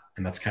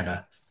 and that's kind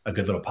of a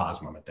good little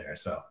pause moment there.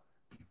 So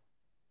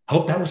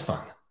hope that was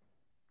fun.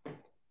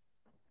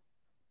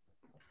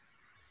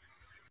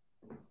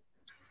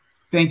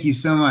 Thank you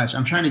so much.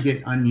 I'm trying to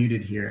get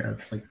unmuted here.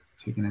 It's like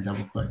taking a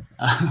double click.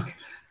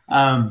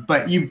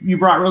 But you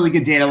brought really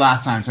good data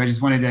last time, so I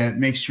just wanted to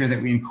make sure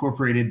that we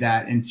incorporated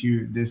that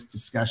into this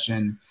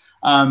discussion.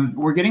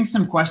 We're getting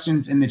some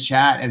questions in the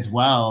chat as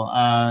well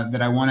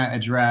that I want to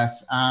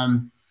address.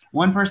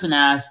 One person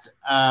asked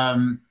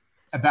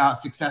about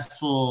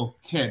successful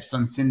tips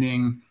on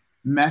sending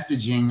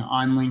messaging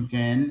on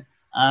LinkedIn,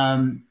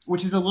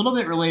 which is a little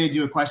bit related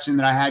to a question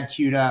that I had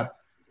queued up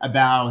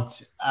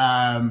about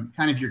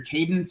kind of your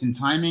cadence and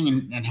timing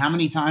and how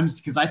many times,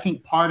 because I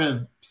think part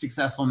of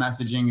successful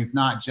messaging is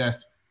not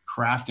just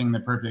crafting the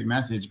perfect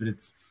message, but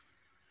it's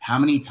how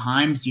many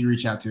times do you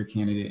reach out to a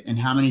candidate and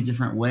how many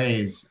different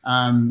ways?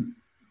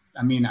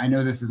 I mean, I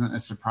know this isn't a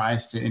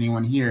surprise to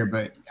anyone here,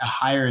 but a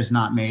hire is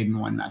not made in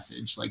one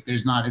message. Like,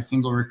 there's not a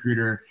single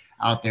recruiter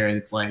out there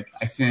that's like,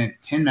 I sent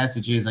 10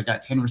 messages, I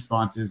got 10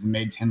 responses and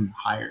made 10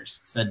 hires,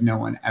 said no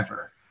one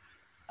ever.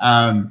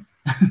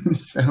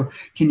 So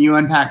can you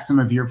unpack some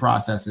of your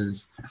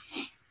processes?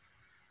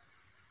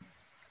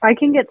 I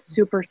can get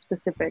super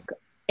specific.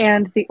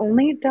 And the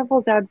only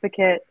devil's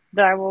advocate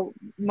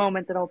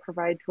moment that I'll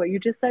provide to what you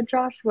just said,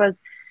 Josh, was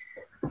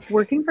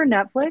working for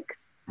Netflix.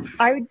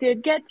 I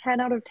did get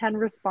 10 out of 10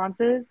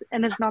 responses.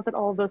 And it's not that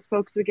all of those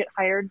folks would get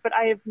hired, but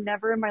I have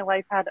never in my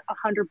life had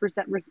 100%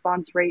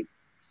 response rate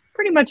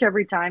pretty much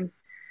every time.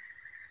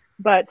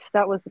 But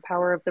that was the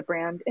power of the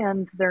brand.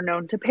 And they're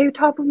known to pay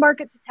top of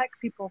market to tech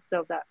people.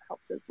 So that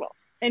helped as well.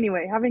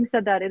 anyway, having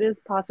said that, it is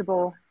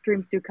possible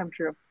dreams do come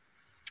true.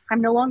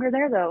 I'm no longer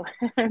there though.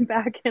 I'm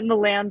back in the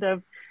land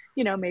of,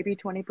 maybe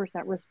 20%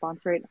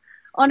 response rate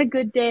on a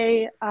good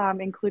day,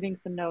 including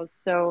some no's.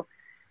 So,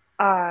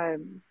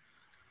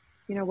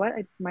 you know what?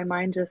 My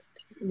mind just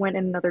went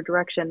in another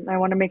direction. I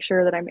want to make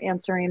sure that I'm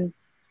answering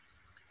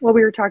what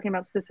we were talking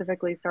about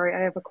specifically. Sorry, I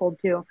have a cold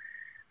too.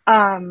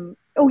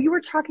 You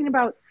were talking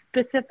about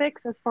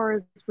specifics as far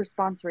as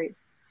response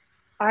rates.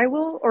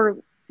 Or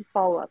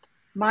follow-ups.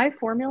 My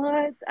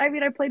formula, I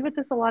played with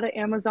this a lot at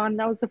Amazon.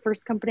 That was the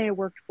first company I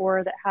worked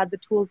for that had the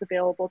tools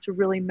available to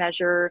really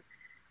measure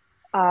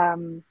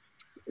the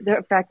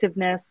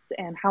effectiveness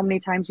and how many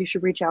times you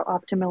should reach out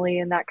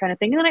optimally and that kind of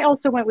thing. And then I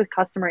also went with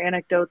customer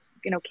anecdotes,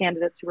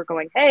 candidates who were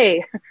going,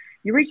 hey,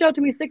 you reached out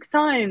to me 6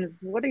 times.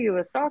 What are you,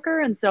 a stalker?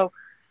 And so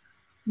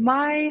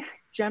my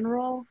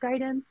general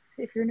guidance,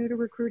 if you're new to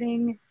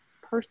recruiting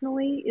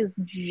personally, is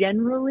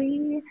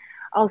generally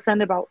I'll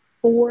send about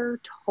 4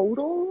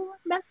 total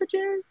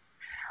messages.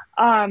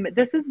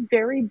 This is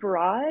very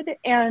broad.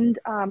 And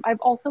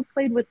I've also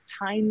played with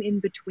time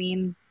in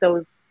between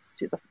those,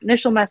 the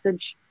initial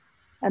message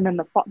and then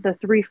the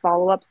 3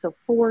 follow-ups, so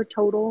 4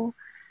 total.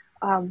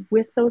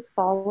 With those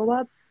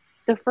follow-ups,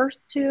 the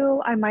first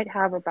 2, I might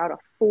have about a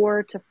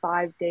 4 to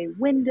 5 day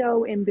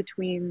window in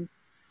between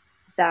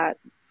that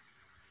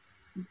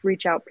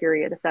reach out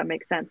period, if that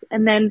makes sense.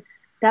 And then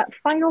that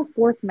final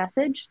 4th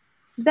message,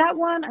 that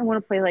one I want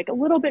to play like a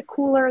little bit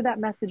cooler. That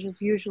message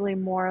is usually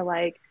more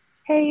like,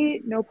 hey,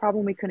 no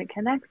problem, we couldn't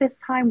connect this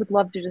time. Would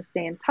love to just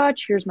stay in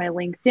touch. Here's my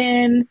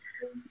LinkedIn,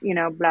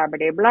 blah, blah,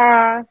 blah,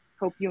 blah.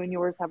 Hope you and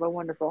yours have a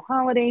wonderful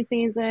holiday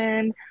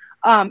season.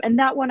 And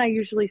that one I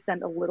usually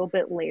send a little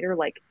bit later,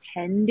 like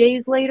 10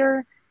 days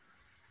later.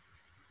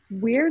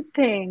 Weird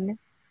thing,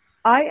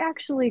 I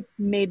actually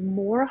made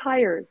more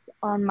hires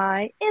on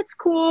my, it's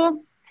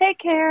cool, take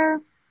care,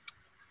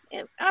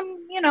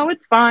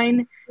 it's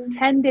fine,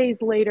 10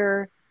 days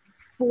later,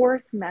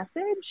 4th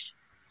message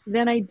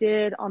than I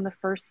did on the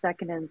 1st,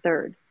 2nd, and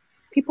 3rd.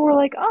 People were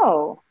like,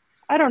 oh,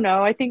 I don't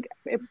know. I think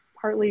it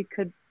partly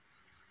could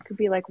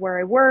be like where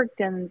I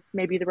worked and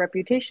maybe the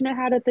reputation I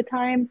had at the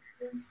time.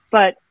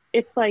 But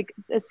it's like,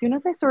 as soon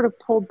as I sort of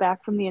pulled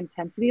back from the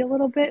intensity a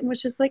little bit and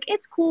was just like,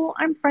 it's cool,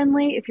 I'm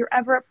friendly, if you're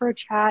ever up for a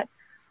chat,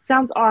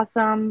 sounds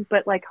awesome,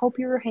 but like, hope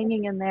you're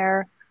hanging in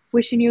there,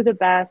 wishing you the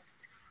best,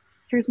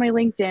 here's my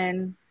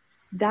LinkedIn.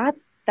 That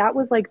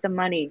was like the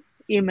money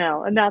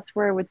email, and that's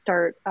where I would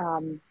start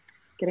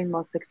getting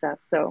most success.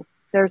 So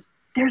there's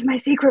my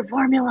secret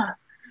formula.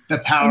 The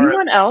power.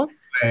 Anyone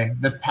else?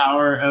 The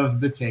power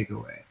of the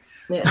takeaway.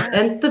 Yeah,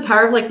 and the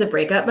power of like the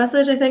breakup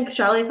message, I think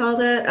Shali called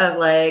it, of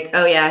like,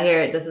 oh yeah,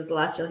 here, this is the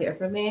last you'll hear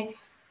from me.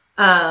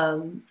 I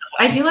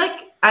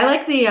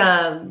like the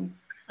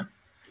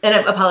and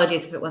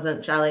apologies if it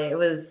wasn't Shali. It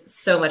was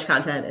so much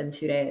content in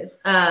 2 days.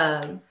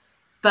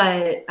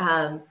 But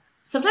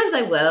sometimes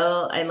I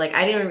will, and like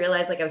I didn't even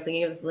realize like I was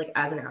thinking of this like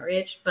as an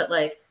outreach, but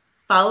like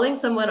following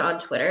someone on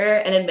Twitter,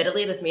 and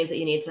admittedly this means that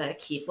you need to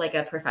keep like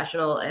a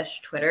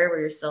professional-ish Twitter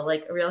where you're still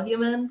like a real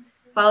human.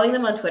 Following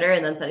them on Twitter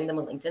and then sending them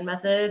a LinkedIn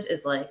message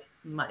is like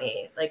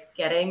money. Like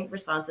getting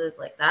responses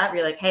like that where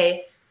you're like,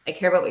 hey, I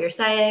care about what you're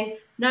saying.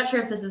 Not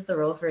sure if this is the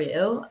role for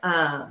you.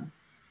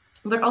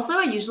 But also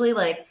I usually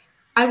like,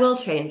 I will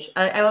change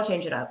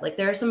it up. Like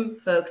there are some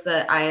folks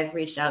that I've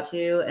reached out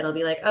to and it'll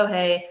be like, oh,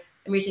 hey,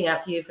 I'm reaching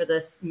out to you for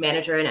this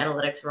manager and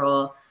analytics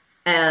role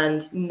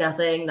and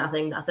nothing.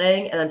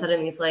 And then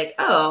suddenly it's like,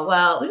 oh,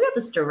 well, we've got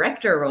this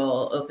director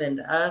role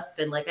opened up.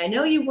 And like, I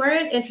know you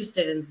weren't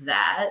interested in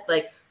that.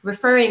 Like,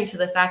 referring to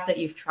the fact that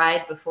you've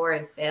tried before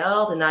and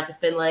failed and not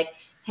just been like,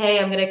 hey,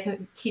 I'm going to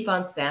keep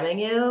on spamming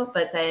you,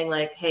 but saying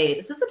like, hey,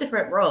 this is a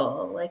different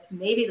role. Like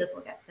maybe this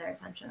will get their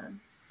attention.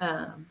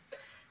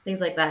 Things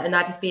like that. And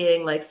not just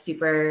being like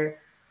super,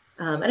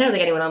 I don't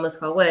think anyone on this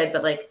call would,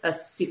 but like a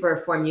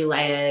super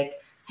formulaic,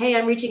 hey,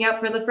 I'm reaching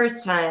out for the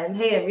first time.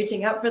 Hey, I'm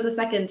reaching out for the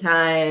second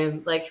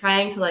time. Like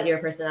trying to let your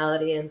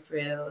personality in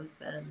through has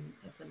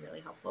been really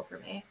helpful for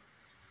me.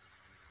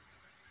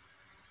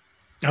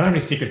 I don't have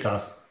any secret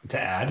sauce to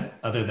add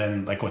other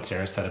than like what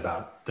Sarah said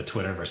about the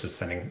Twitter versus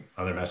sending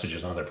other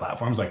messages on other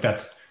platforms. Like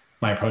that's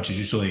my approach is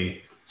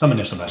usually some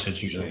initial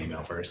message, usually an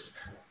email first,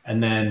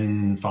 and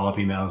then follow-up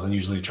emails and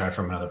usually try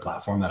from another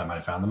platform that I might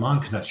have found them on.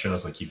 Cause that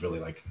shows like you've really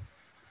like,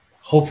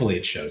 hopefully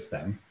it shows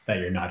them that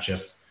you're not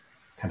just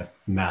kind of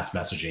mass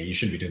messaging. You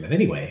shouldn't be doing that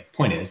anyway.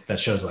 Point is that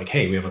shows like,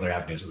 hey, we have other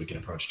avenues that we can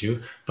approach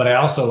to. But I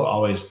also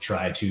always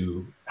try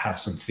to have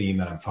some theme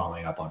that I'm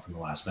following up on from the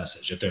last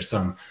message. If there's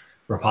some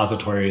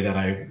repository that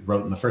I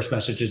wrote in the first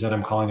messages that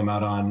I'm calling them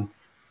out on,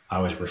 I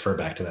always refer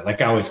back to that. Like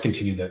I always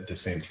continue the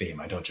same theme.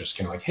 I don't just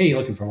kind of like, hey, you're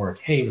looking for work.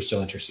 Hey, we're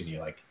still interested in you.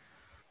 Like,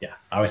 yeah,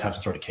 I always have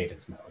some sort of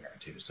cadence in that regard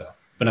too. So,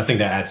 but nothing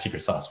to add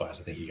secret sauce wise.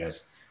 I think you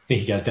guys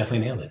definitely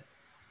nailed it.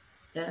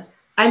 Yeah.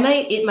 I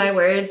might eat my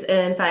words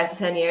in 5 to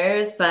 10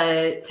 years,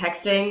 but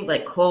texting,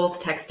 like cold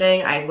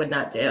texting, I would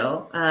not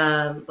do.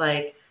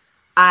 Like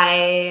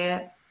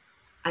I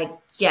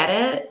get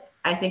it.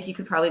 I think you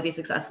could probably be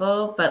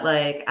successful, but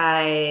like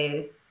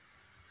I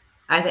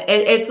I think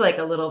it's like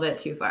a little bit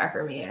too far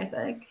for me, I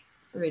think,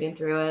 reading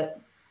through it.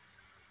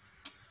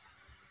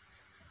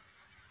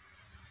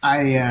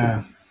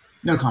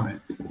 No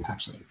comment,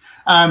 actually.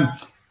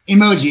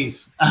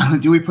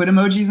 Emojis. Do we put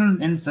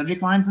emojis in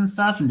subject lines and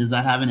stuff? And does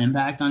that have an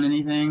impact on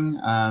anything?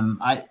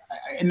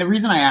 And the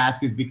reason I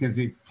ask is because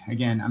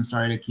again, I'm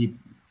sorry to keep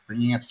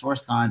bringing up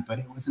SourceCon, but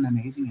it was an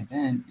amazing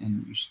event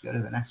and you should go to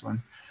the next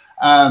one.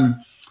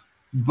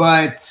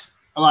 But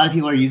a lot of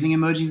people are using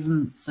emojis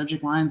in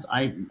subject lines.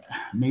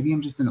 Maybe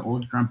I'm just an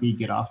old grumpy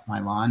get off my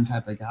lawn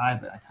type of guy,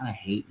 but I kind of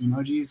hate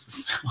emojis.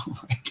 So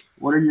like,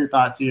 what are your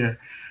thoughts here?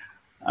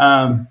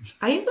 I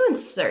use them in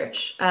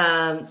search.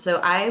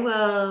 So I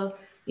will,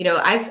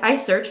 I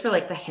search for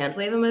like the hand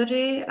wave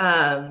emoji,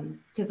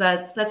 because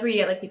that's where you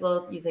get like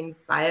people using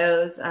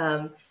bios.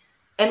 And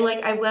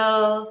like I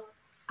will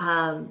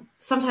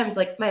sometimes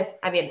like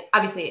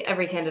obviously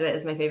every candidate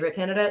is my favorite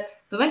candidate,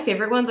 but my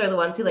favorite ones are the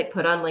ones who like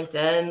put on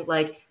LinkedIn,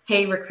 like,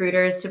 hey,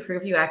 recruiters, to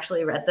prove you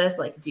actually read this,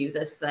 like do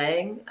this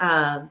thing.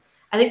 I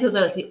think those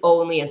are like the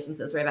only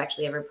instances where I've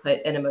actually ever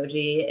put an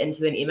emoji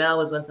into an email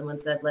was when someone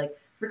said like,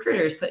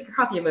 recruiters, put your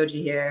coffee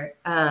emoji here.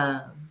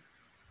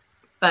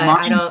 But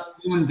I don't.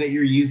 That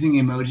you're using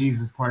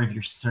emojis as part of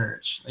your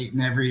search. It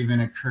never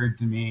even occurred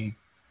to me.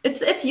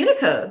 It's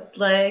Unicode.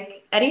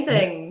 Like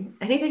anything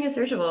is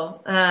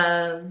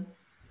searchable.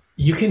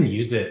 You can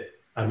use it.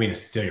 I mean, to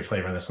steal your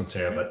flavor on this one,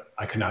 Sarah, but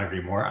I could not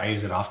agree more. I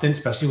use it often,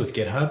 especially with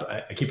GitHub.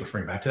 I keep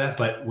referring back to that.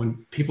 But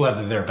when people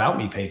have their About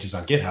Me pages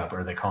on GitHub,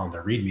 or they call them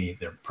their README,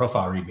 their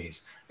profile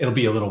READMEs, it'll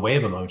be a little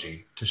wave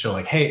emoji to show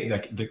like, hey,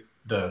 like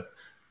the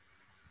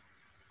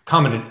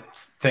common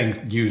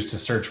thing used to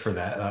search for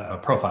that a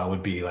profile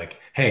would be like,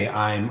 hey,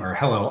 or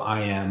hello,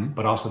 I am,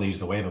 but also they use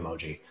the wave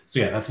emoji. So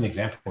yeah, that's an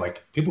example.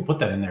 Like people put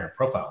that in their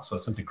profile. So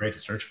it's something great to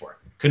search for.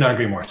 Could not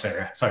agree more,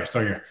 Sarah. Sorry,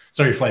 stole your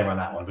flavor on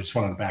that one, but just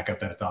wanted to back up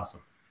that it's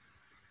awesome.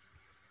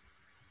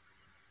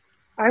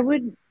 I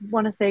would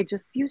want to say,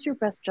 just use your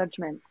best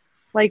judgment.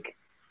 Like,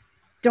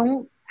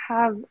 don't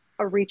have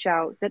a reach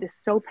out that is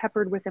so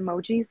peppered with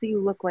emojis that you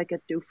look like a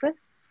doofus.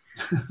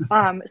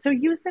 So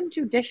use them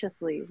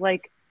judiciously.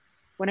 Like,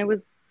 when I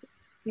was,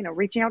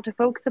 reaching out to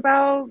folks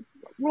about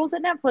roles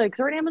at Netflix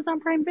or at Amazon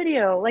Prime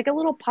Video, like a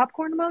little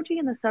popcorn emoji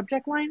in the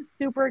subject line,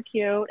 super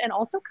cute, and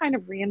also kind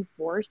of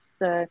reinforce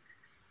the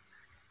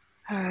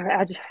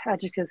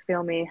adjectives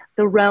fail me,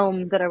 the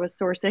realm that I was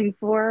sourcing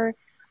for.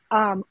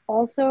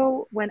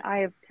 Also, when I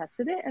have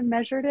tested it and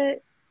measured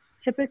it,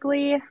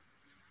 typically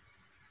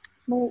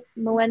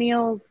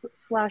millennials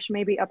 /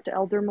 maybe up to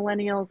elder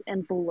millennials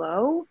and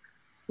below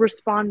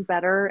respond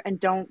better and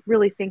don't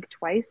really think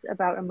twice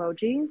about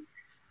emojis.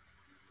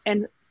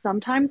 And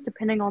sometimes,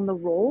 depending on the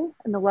role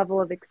and the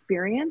level of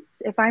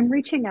experience, if I'm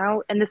reaching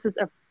out, and this is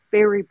a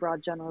very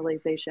broad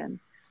generalization,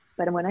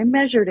 but when I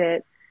measured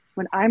it,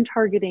 when I'm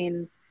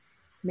targeting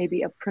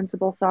maybe a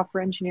principal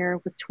software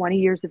engineer with 20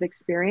 years of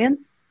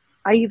experience,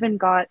 I even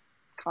got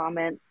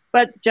comments,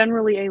 but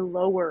generally a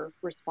lower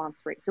response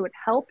rate. So it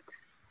helped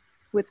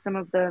with some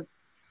of the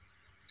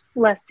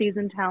less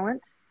seasoned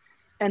talent.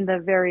 And the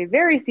very,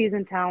 very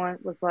seasoned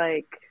talent was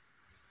like,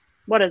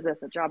 what is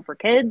this, a job for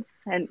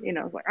kids? And,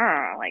 it's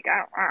like,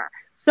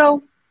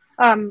 So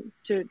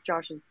to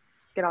Josh's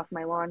get off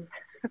my lawn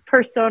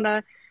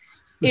persona,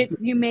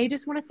 you may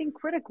just want to think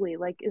critically,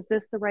 like, is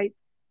this the right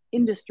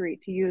industry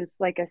to use?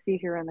 Like I see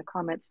here in the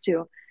comments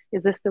too.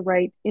 Is this the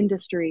right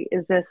industry?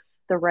 Is this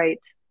the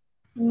right,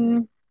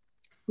 we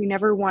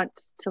never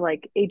want to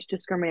like age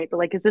discriminate, but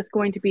like, is this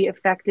going to be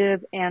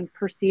effective and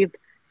perceived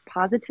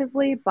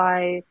positively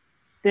by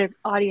the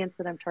audience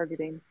that I'm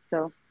targeting?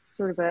 So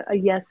sort of a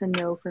yes and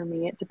no for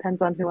me. It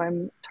depends on who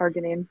I'm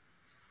targeting.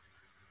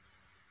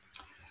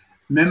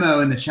 Memo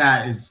in the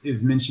chat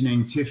is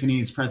mentioning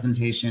Tiffany's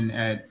presentation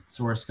at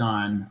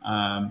SourceCon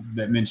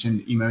that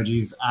mentioned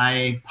emojis.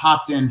 I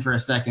popped in for a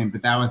second,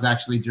 but that was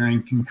actually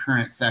during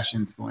concurrent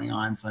sessions going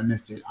on, so I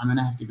missed it. I'm going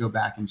to have to go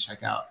back and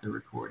check out the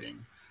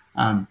recording.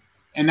 And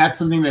that's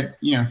something that,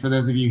 for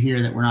those of you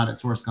here that were not at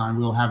SourceCon,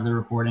 we will have the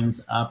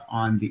recordings up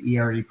on the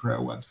ERE Pro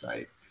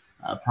website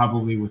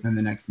probably within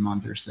the next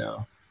month or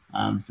so.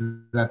 So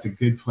that's a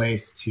good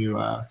place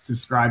to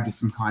subscribe to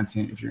some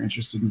content if you're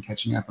interested in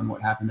catching up on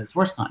what happened at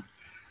SourceCon.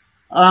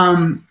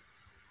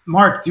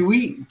 Mark, can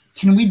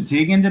we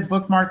dig into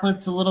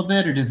bookmarklets a little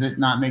bit, or does it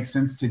not make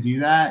sense to do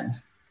that?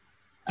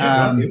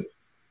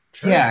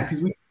 Sure. Yeah,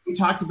 because we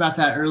talked about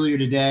that earlier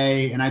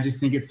today, and I just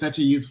think it's such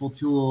a useful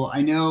tool.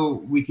 I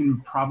know we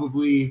can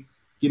probably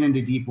get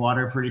into deep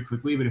water pretty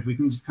quickly, but if we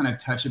can just kind of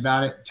touch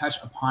upon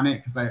it,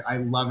 because I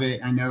love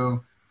it. I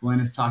know Glenn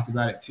has talked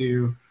about it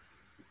too.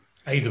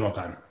 I use them all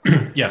the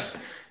time.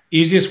 Yes.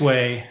 Easiest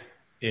way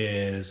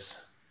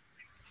is,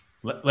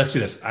 let's do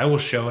this. I will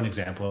show an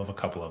example of a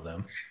couple of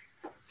them.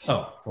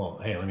 Oh, well,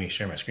 hey, let me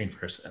share my screen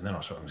first, and then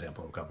I'll show an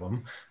example of a couple of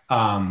them.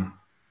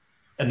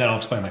 And then I'll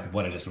explain like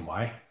what it is and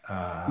why.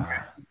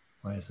 Okay.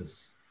 Why is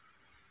this?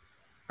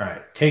 All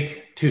right,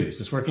 take 2. Is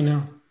this working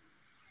now?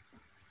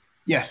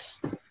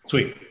 Yes.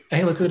 Sweet.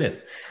 Hey, look who it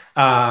is.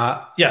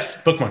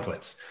 Yes,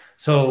 bookmarklets.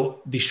 So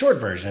the short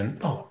version,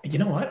 oh, you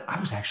know what? I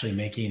was actually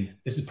making,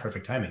 this is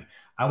perfect timing.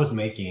 I was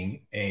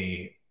making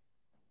a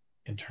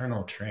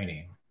internal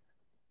training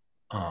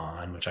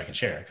on, which I can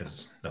share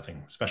because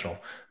nothing special,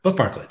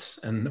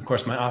 bookmarklets, and of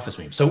course my office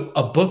meme. So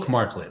a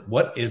bookmarklet,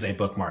 what is a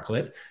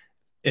bookmarklet?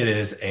 It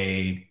is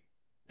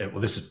well,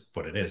 this is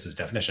what it is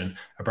definition.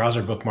 A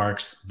browser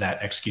bookmarks that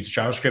executes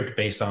JavaScript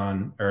based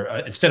on, or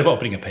instead of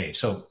opening a page.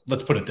 So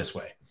let's put it this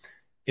way.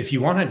 If you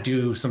want to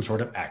do some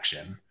sort of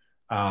action,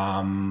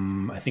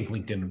 I think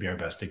LinkedIn would be our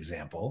best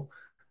example.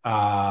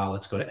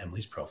 Let's go to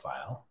Emily's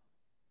profile.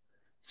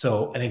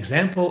 So an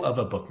example of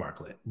a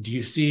bookmarklet. Do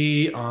you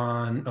see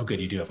on, oh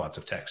good, you do have lots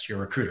of text. You're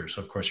a recruiter, so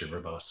of course you're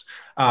verbose.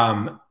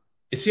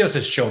 See how it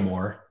says show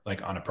more,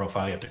 like on a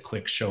profile, you have to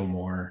click show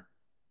more.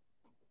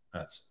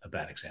 That's a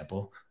bad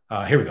example.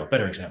 Here we go,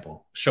 better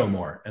example, show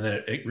more. And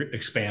then it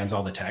expands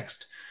all the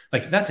text.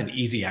 Like that's an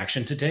easy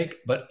action to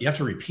take, but you have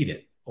to repeat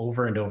it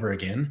over and over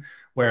again.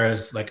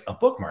 Whereas like a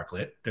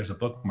bookmarklet, there's a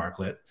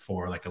bookmarklet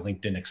for like a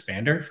LinkedIn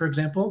expander, for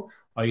example.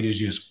 All you do is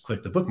you just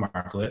click the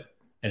bookmarklet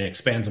and it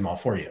expands them all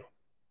for you.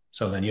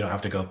 So then you don't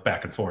have to go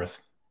back and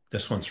forth.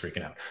 This one's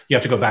freaking out. You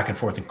have to go back and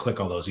forth and click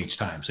all those each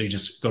time. So you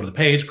just go to the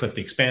page, click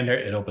the expander,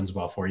 it opens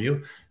them all for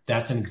you.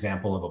 That's an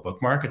example of a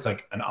bookmark. It's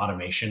like an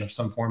automation of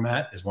some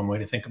format is one way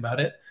to think about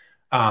it.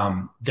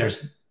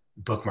 There's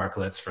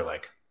bookmarklets for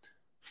like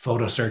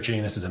photo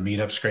searching. This is a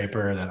meetup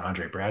scraper that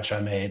Andre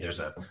Bradshaw made. There's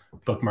a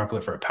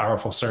bookmarklet for a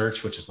powerful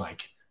search, which is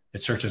like,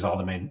 it searches all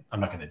the main, I'm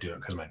not going to do it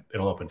because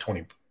it'll open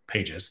 20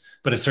 pages,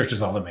 but it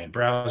searches all the main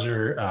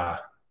browser.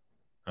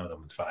 Oh, that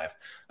one's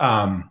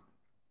 5.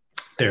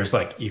 There's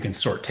like, you can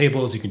sort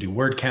tables, you can do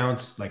word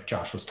counts. Like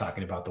Josh was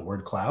talking about the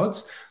word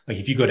clouds. Like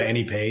if you go to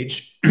any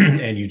page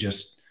and you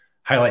just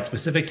highlight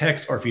specific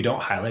text, or if you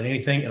don't highlight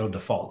anything, it'll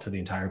default to the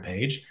entire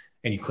page.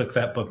 And you click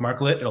that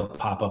bookmarklet, it'll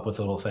pop up with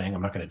a little thing.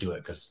 I'm not going to do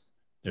it because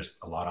there's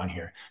a lot on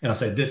here. And I'll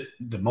say this,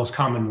 the most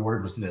common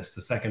word was this.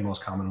 The second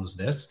most common was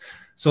this.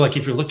 So like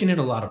if you're looking at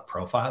a lot of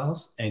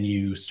profiles and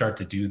you start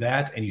to do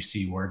that and you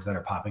see words that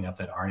are popping up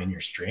that aren't in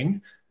your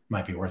string,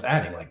 might be worth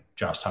adding, like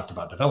Josh talked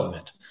about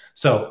development.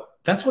 So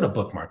that's what a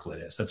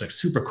bookmarklet is. That's a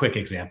super quick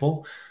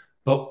example,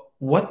 but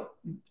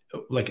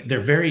they're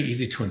very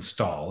easy to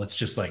install. It's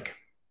just like,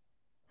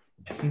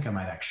 I think I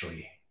might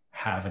actually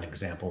have an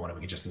example when we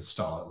can just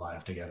install it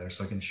live together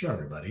so I can show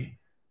everybody.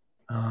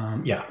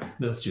 Yeah,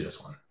 let's do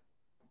this one.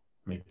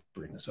 Let me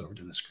bring this over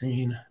to the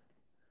screen.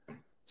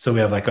 So we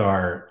have like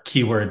our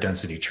keyword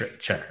density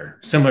checker,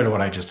 similar to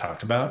what I just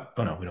talked about.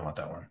 Oh no, we don't want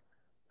that one.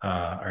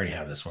 I already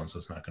have this one, so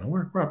it's not going to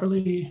work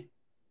properly.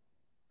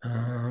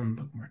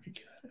 Bookmark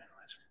again.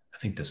 I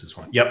think this is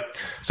one. Yep.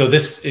 So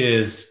this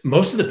is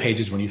most of the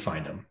pages when you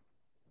find them.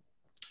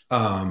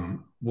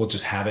 We'll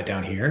just have it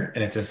down here,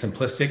 and it's as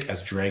simplistic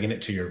as dragging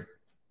it to your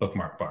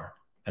bookmark bar,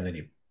 and then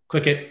you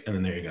click it, and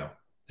then there you go.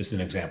 This is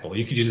an example.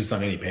 You could use this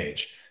on any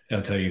page.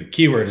 It'll tell you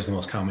keyword is the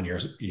most common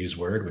used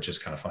word, which is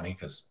kind of funny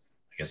because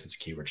I guess it's a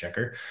keyword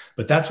checker.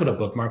 But that's what a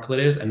bookmarklet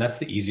is, and that's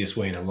the easiest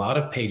way. And a lot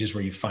of pages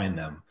where you find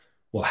them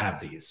will have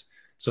these.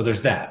 So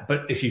there's that.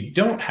 But if you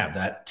don't have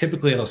that,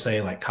 typically it'll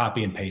say like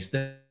copy and paste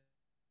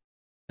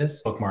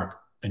this bookmark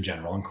in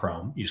general in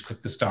Chrome. You just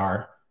click the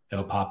star,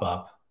 it'll pop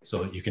up.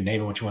 So you can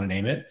name it what you want to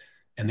name it.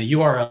 And the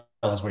URL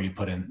is where you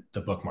put in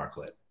the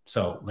bookmarklet.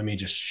 So let me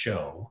just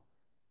show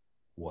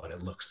what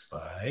it looks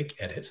like.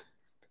 Edit.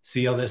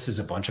 See how this is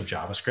a bunch of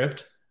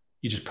JavaScript?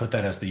 You just put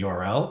that as the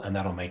URL and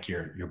that'll make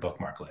your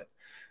bookmarklet.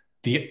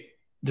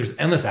 There's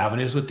endless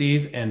avenues with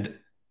these. And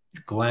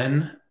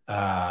Glenn,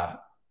 well,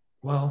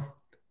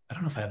 I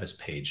don't know if I have his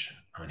page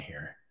on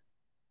here.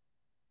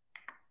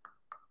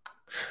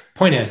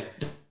 Point is,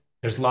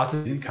 there's lots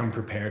of didn't come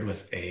prepared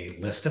with a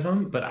list of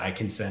them, but I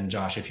can send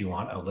Josh, if you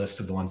want, a list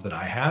of the ones that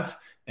I have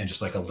and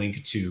just like a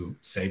link to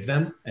save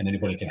them. And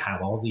anybody can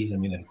have all of these. I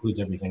mean, it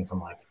includes everything from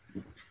like,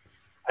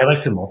 I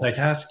like to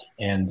multitask,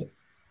 and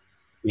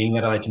being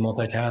that I like to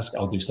multitask,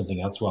 I'll do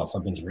something else while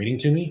something's reading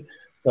to me.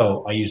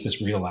 So I use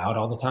this read aloud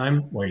all the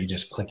time where you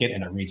just click it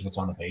and it reads what's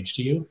on the page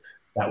to you.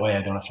 That way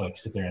I don't have to like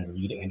sit there and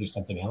read and do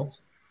something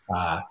else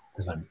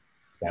because I'm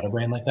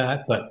scatterbrained like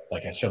that. But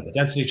like I showed the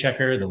density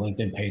checker, the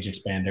LinkedIn page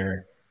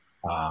expander.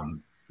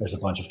 There's a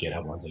bunch of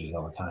GitHub ones I use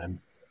all the time.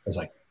 There's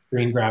like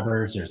screen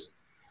grabbers. There's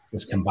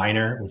this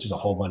combiner, which is a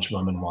whole bunch of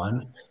them in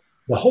one.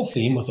 The whole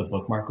theme with a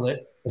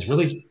bookmarklet is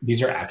really,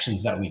 these are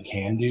actions that we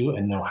can do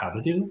and know how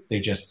to do. They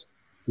just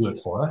do it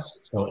for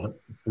us. So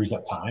it frees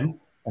up time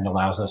and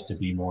allows us to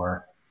be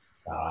more,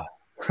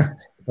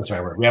 what's the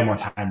right word? We have more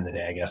time in the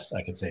day, I guess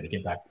I could say, to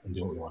get back and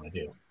do what we want to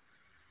do.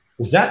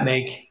 Does that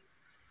make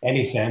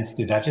any sense?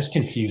 Did that just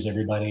confuse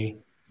everybody?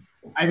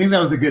 I think that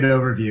was a good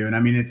overview. And I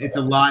mean, it's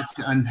a lot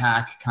to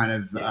unpack kind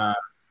of,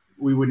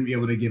 we wouldn't be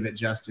able to give it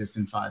justice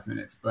in 5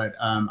 minutes, but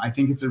I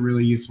think it's a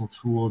really useful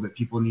tool that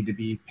people need to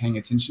be paying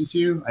attention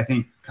to. I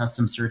think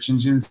custom search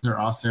engines are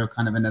also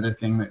kind of another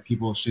thing that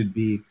people should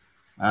be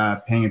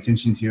paying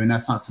attention to. And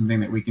that's not something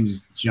that we can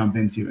just jump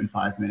into in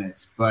 5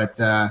 minutes. But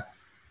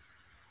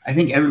I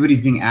think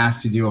everybody's being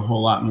asked to do a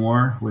whole lot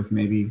more with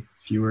maybe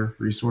fewer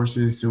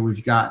resources. So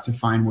we've got to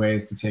find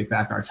ways to take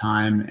back our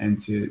time and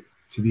to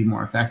be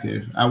more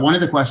effective. One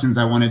of the questions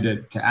I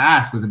wanted to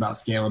ask was about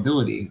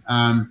scalability.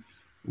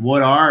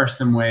 What are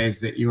some ways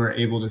that you are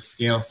able to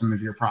scale some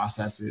of your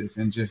processes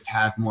and just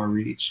have more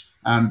reach?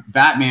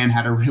 Batman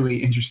had a really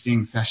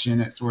interesting session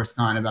at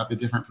SourceCon about the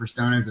different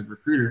personas of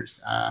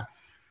recruiters.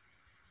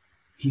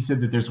 He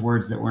said that there's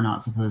words that we're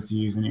not supposed to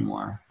use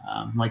anymore,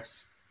 like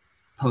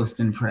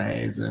post and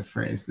pray is a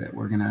phrase that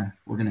we're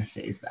gonna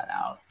phase that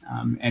out,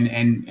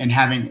 and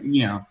having,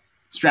 you know,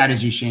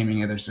 strategy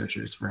shaming other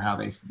searchers for how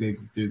they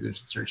do their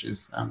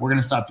searches. We're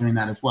gonna stop doing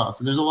that as well.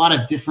 So there's a lot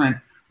of different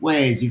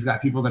ways. You've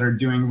got people that are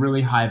doing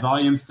really high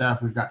volume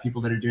stuff. We've got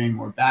people that are doing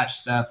more batch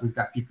stuff. We've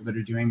got people that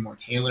are doing more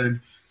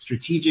tailored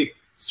strategic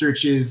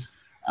searches.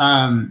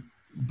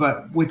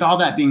 But with all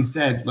that being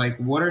said, like,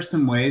 what are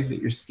some ways that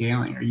you're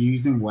scaling? Are you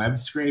using web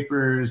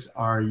scrapers?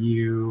 Are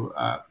you,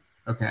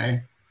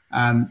 okay.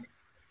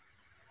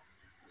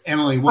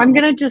 Emily,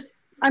 I'm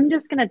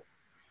just gonna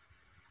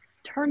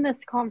turn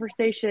this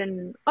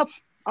conversation up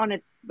on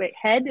its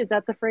head. Is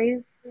that the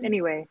phrase?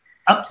 Anyway.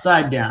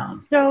 Upside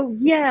down. So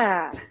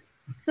yeah.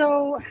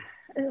 So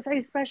I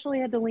especially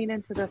had to lean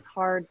into this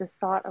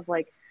thought of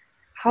like,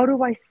 how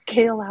do I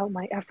scale out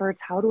my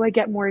efforts? How do I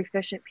get more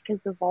efficient?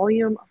 Because the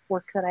volume of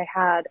work that I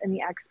had and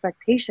the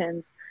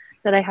expectations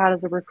that I had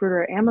as a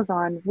recruiter at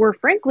Amazon were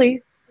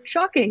frankly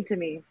shocking to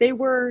me. They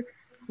were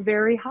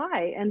very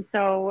high. And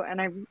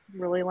I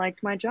really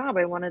liked my job.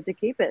 I wanted to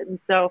keep it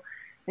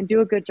and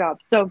do a good job.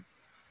 So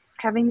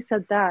having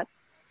said that,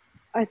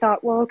 I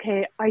thought, well,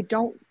 okay, I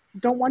don't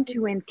want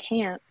to and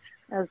can't,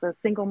 as a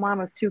single mom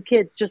of 2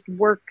 kids, just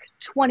work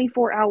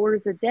 24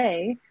 hours a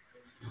day.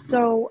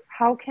 So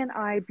how can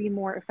I be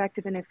more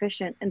effective and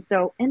efficient? And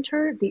so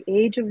enter the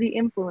age of the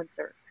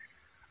influencer.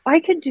 I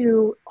could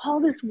do all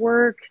this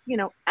work, you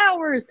know,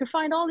 hours to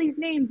find all these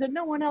names that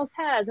no one else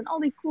has and all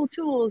these cool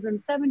tools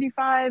and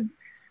 75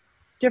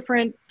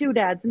 different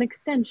doodads and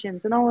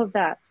extensions and all of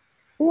that.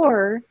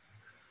 And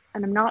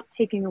I'm not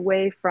taking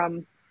away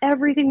from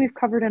everything we've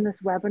covered in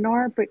this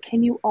webinar, but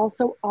can you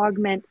also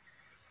augment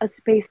a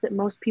space that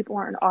most people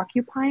aren't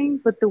occupying,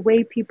 but the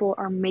way people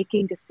are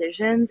making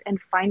decisions and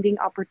finding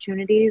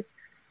opportunities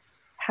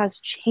has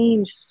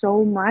changed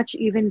so much,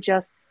 even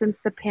just since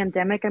the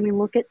pandemic. I mean,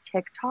 look at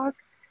TikTok.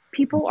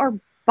 People are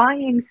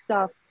buying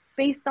stuff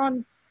based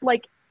on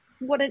like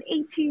what an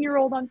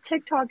 18-year-old on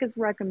TikTok is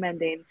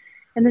recommending.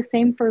 And the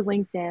same for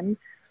LinkedIn.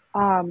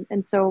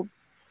 And so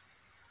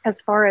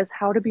as far as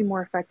how to be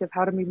more effective,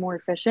 how to be more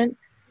efficient,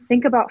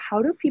 think about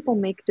how do people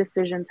make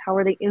decisions? How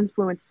are they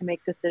influenced to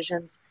make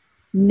decisions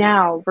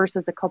now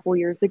versus a couple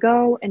years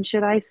ago? And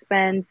should I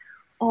spend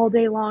all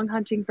day long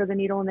hunting for the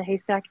needle in the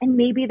haystack? And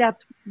maybe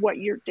that's what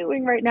you're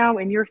doing right now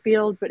in your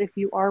field. But if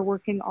you are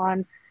working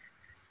on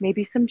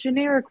maybe some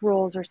generic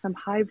roles or some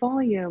high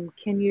volume,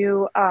 can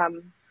you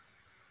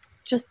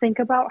just think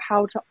about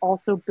how to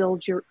also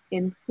build your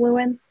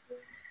influence?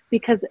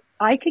 Because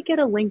I could get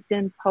a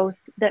LinkedIn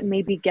post that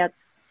maybe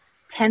gets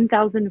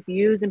 10,000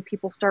 views and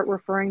people start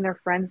referring their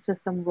friends to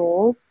some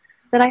roles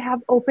that I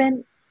have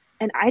open.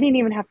 And I didn't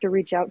even have to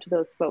reach out to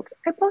those folks.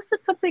 I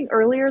posted something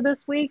earlier this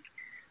week,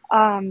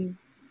 and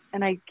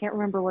I can't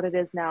remember what it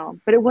is now,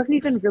 but it wasn't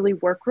even really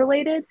work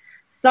related.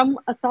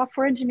 A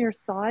software engineer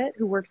saw it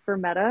who works for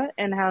Meta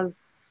and has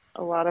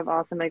a lot of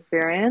awesome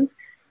experience,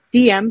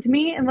 DM'd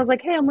me and was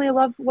like, hey, Emily, I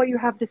love what you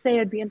have to say.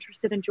 I'd be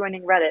interested in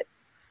joining Reddit.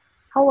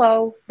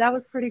 Hello, that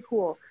was pretty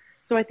cool.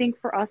 So I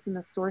think for us in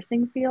the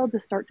sourcing field to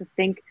start to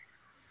think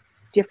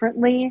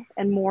differently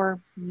and more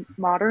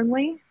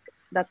modernly,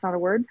 that's not a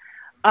word,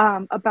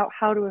 about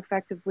how to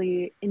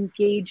effectively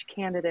engage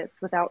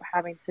candidates without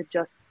having to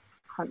just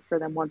hunt for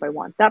them one by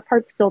one. That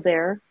part's still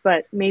there,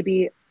 but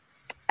maybe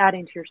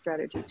adding to your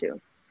strategy too.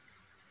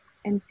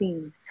 And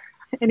seeing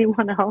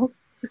anyone else?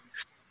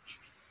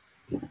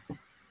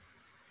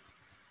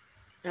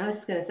 I was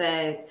just gonna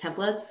say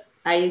templates.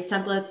 I use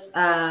templates.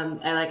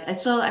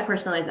 I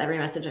personalize every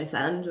message I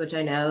send, which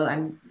I know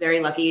I'm very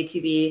lucky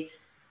to be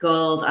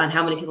gold on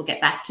how many people get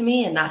back to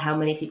me and not how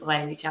many people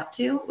I reach out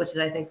to, which is,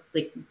 I think,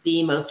 like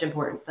the most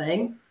important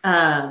thing.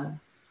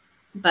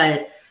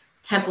 But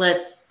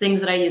templates, things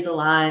that I use a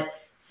lot,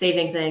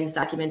 saving things,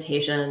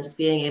 documentation, just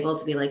being able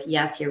to be like,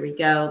 yes, here we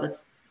go.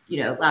 Let's,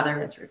 lather,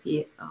 rinse,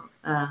 repeat.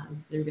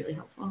 It's been really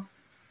helpful.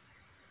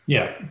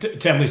 Yeah,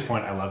 to Emily's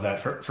point, I love that.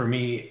 For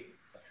me,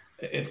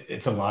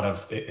 it's a lot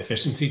of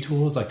efficiency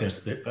tools. Like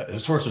there's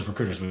sources,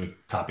 recruiters would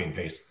copy and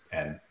paste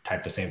and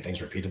type the same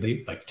things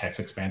repeatedly, like text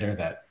expander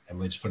that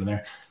Emily just put in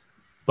there,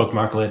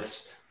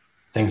 bookmarklets,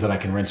 things that I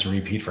can rinse and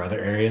repeat for other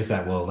areas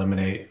that will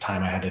eliminate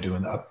time I had to do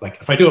like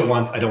if I do it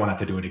once, I don't want to have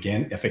to do it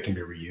again. If it can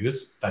be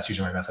reused, that's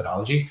usually my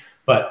methodology.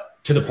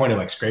 But to the point of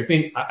like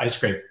scraping, I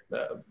scrape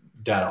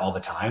data all the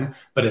time,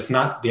 but it's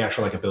not the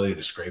actual ability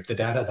to scrape the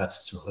data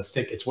that's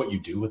realistic. It's what you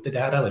do with the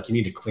data. Like you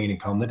need to clean and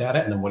comb the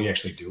data, and then what do you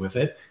actually do with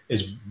it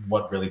is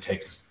what really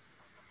takes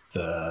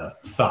the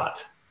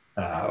thought,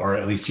 or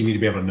at least you need to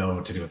be able to know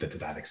what to do with it to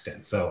that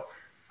extent. So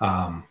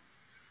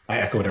I I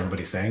echo what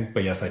everybody's saying,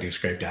 but yes, I do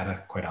scrape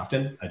data quite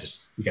often.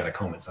 We got to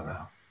comb it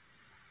somehow.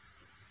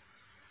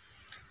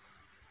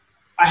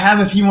 I have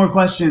a few more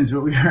questions,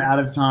 but we are out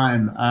of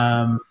time.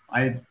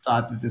 I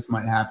thought that this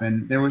might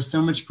happen. There was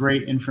so much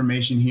great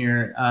information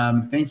here.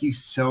 Thank you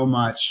so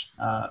much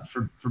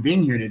for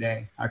being here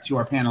today. To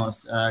our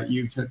panelists,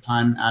 you took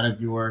time out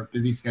of your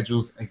busy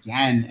schedules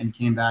again and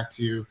came back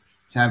to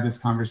have this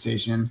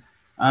conversation.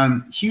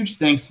 Huge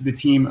thanks to the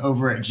team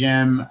over at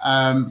Gem.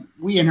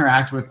 We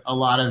interact with a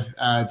lot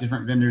of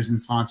different vendors and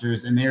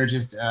sponsors, and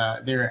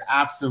they're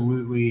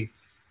absolutely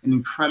an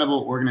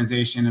incredible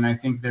organization. And I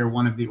think they're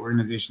one of the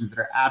organizations that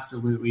are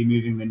absolutely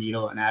moving the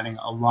needle and adding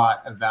a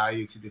lot of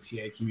value to the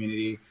TA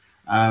community.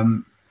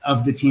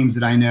 Of the teams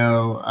that I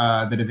know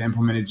that have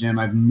implemented Gem,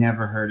 I've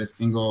never heard a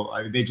single,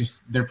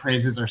 their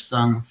praises are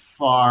sung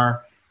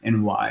far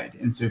and wide.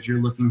 And so if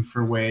you're looking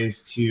for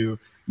ways to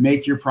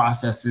make your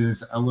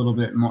processes a little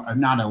bit more,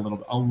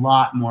 a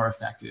lot more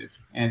effective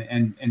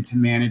and to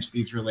manage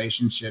these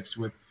relationships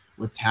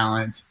with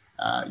talent,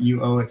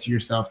 you owe it to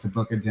yourself to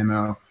book a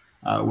demo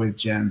with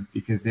Gem,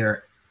 because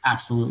they're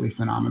absolutely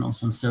phenomenal.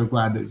 So I'm so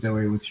glad that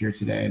Zoe was here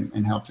today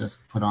and helped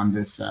us put on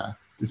this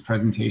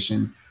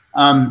presentation.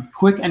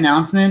 Quick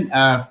announcement,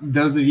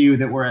 those of you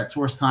that were at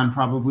SourceCon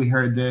probably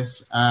heard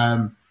this.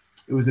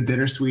 It was a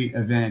bittersweet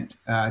event.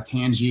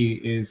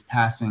 Tanji is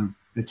passing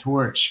the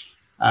torch.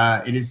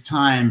 It is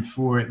time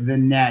for the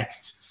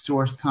next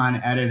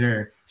SourceCon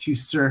editor to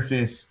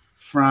surface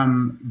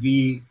from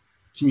the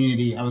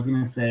community. I was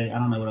going to say, I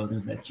don't know what I was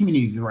going to say.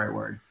 Community is the right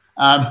word.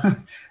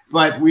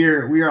 But we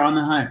are on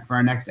the hunt for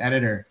our next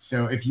editor.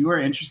 So if you are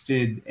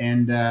interested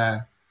in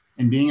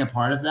being a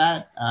part of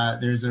that,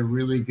 there's a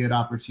really good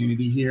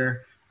opportunity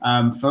here.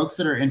 Folks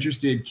that are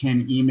interested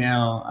can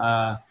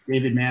email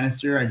David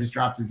Manister. I just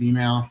dropped his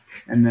email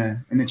in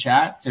the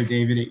chat. So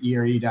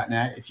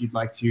david@ere.net if you'd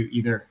like to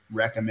either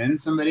recommend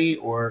somebody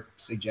or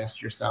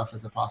suggest yourself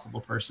as a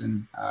possible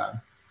person.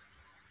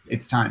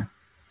 It's time.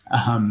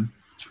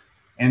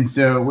 And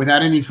so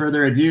without any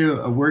further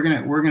ado, we're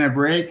gonna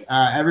break.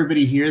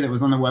 Everybody here that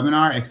was on the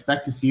webinar,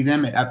 expect to see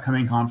them at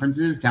upcoming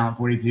conferences, Talent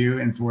 42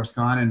 and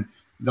SourceCon and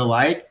the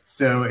like.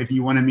 So if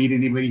you want to meet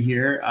anybody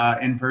here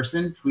in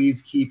person,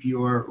 please keep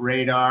your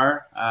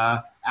radar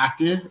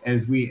active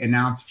as we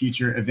announce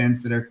future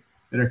events that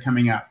are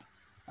coming up.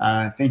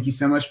 Thank you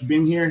so much for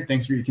being here.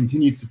 Thanks for your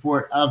continued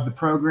support of the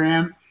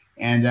program.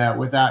 And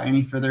without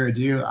any further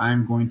ado,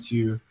 I'm going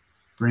to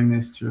bring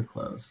this to a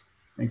close.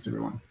 Thanks,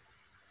 everyone.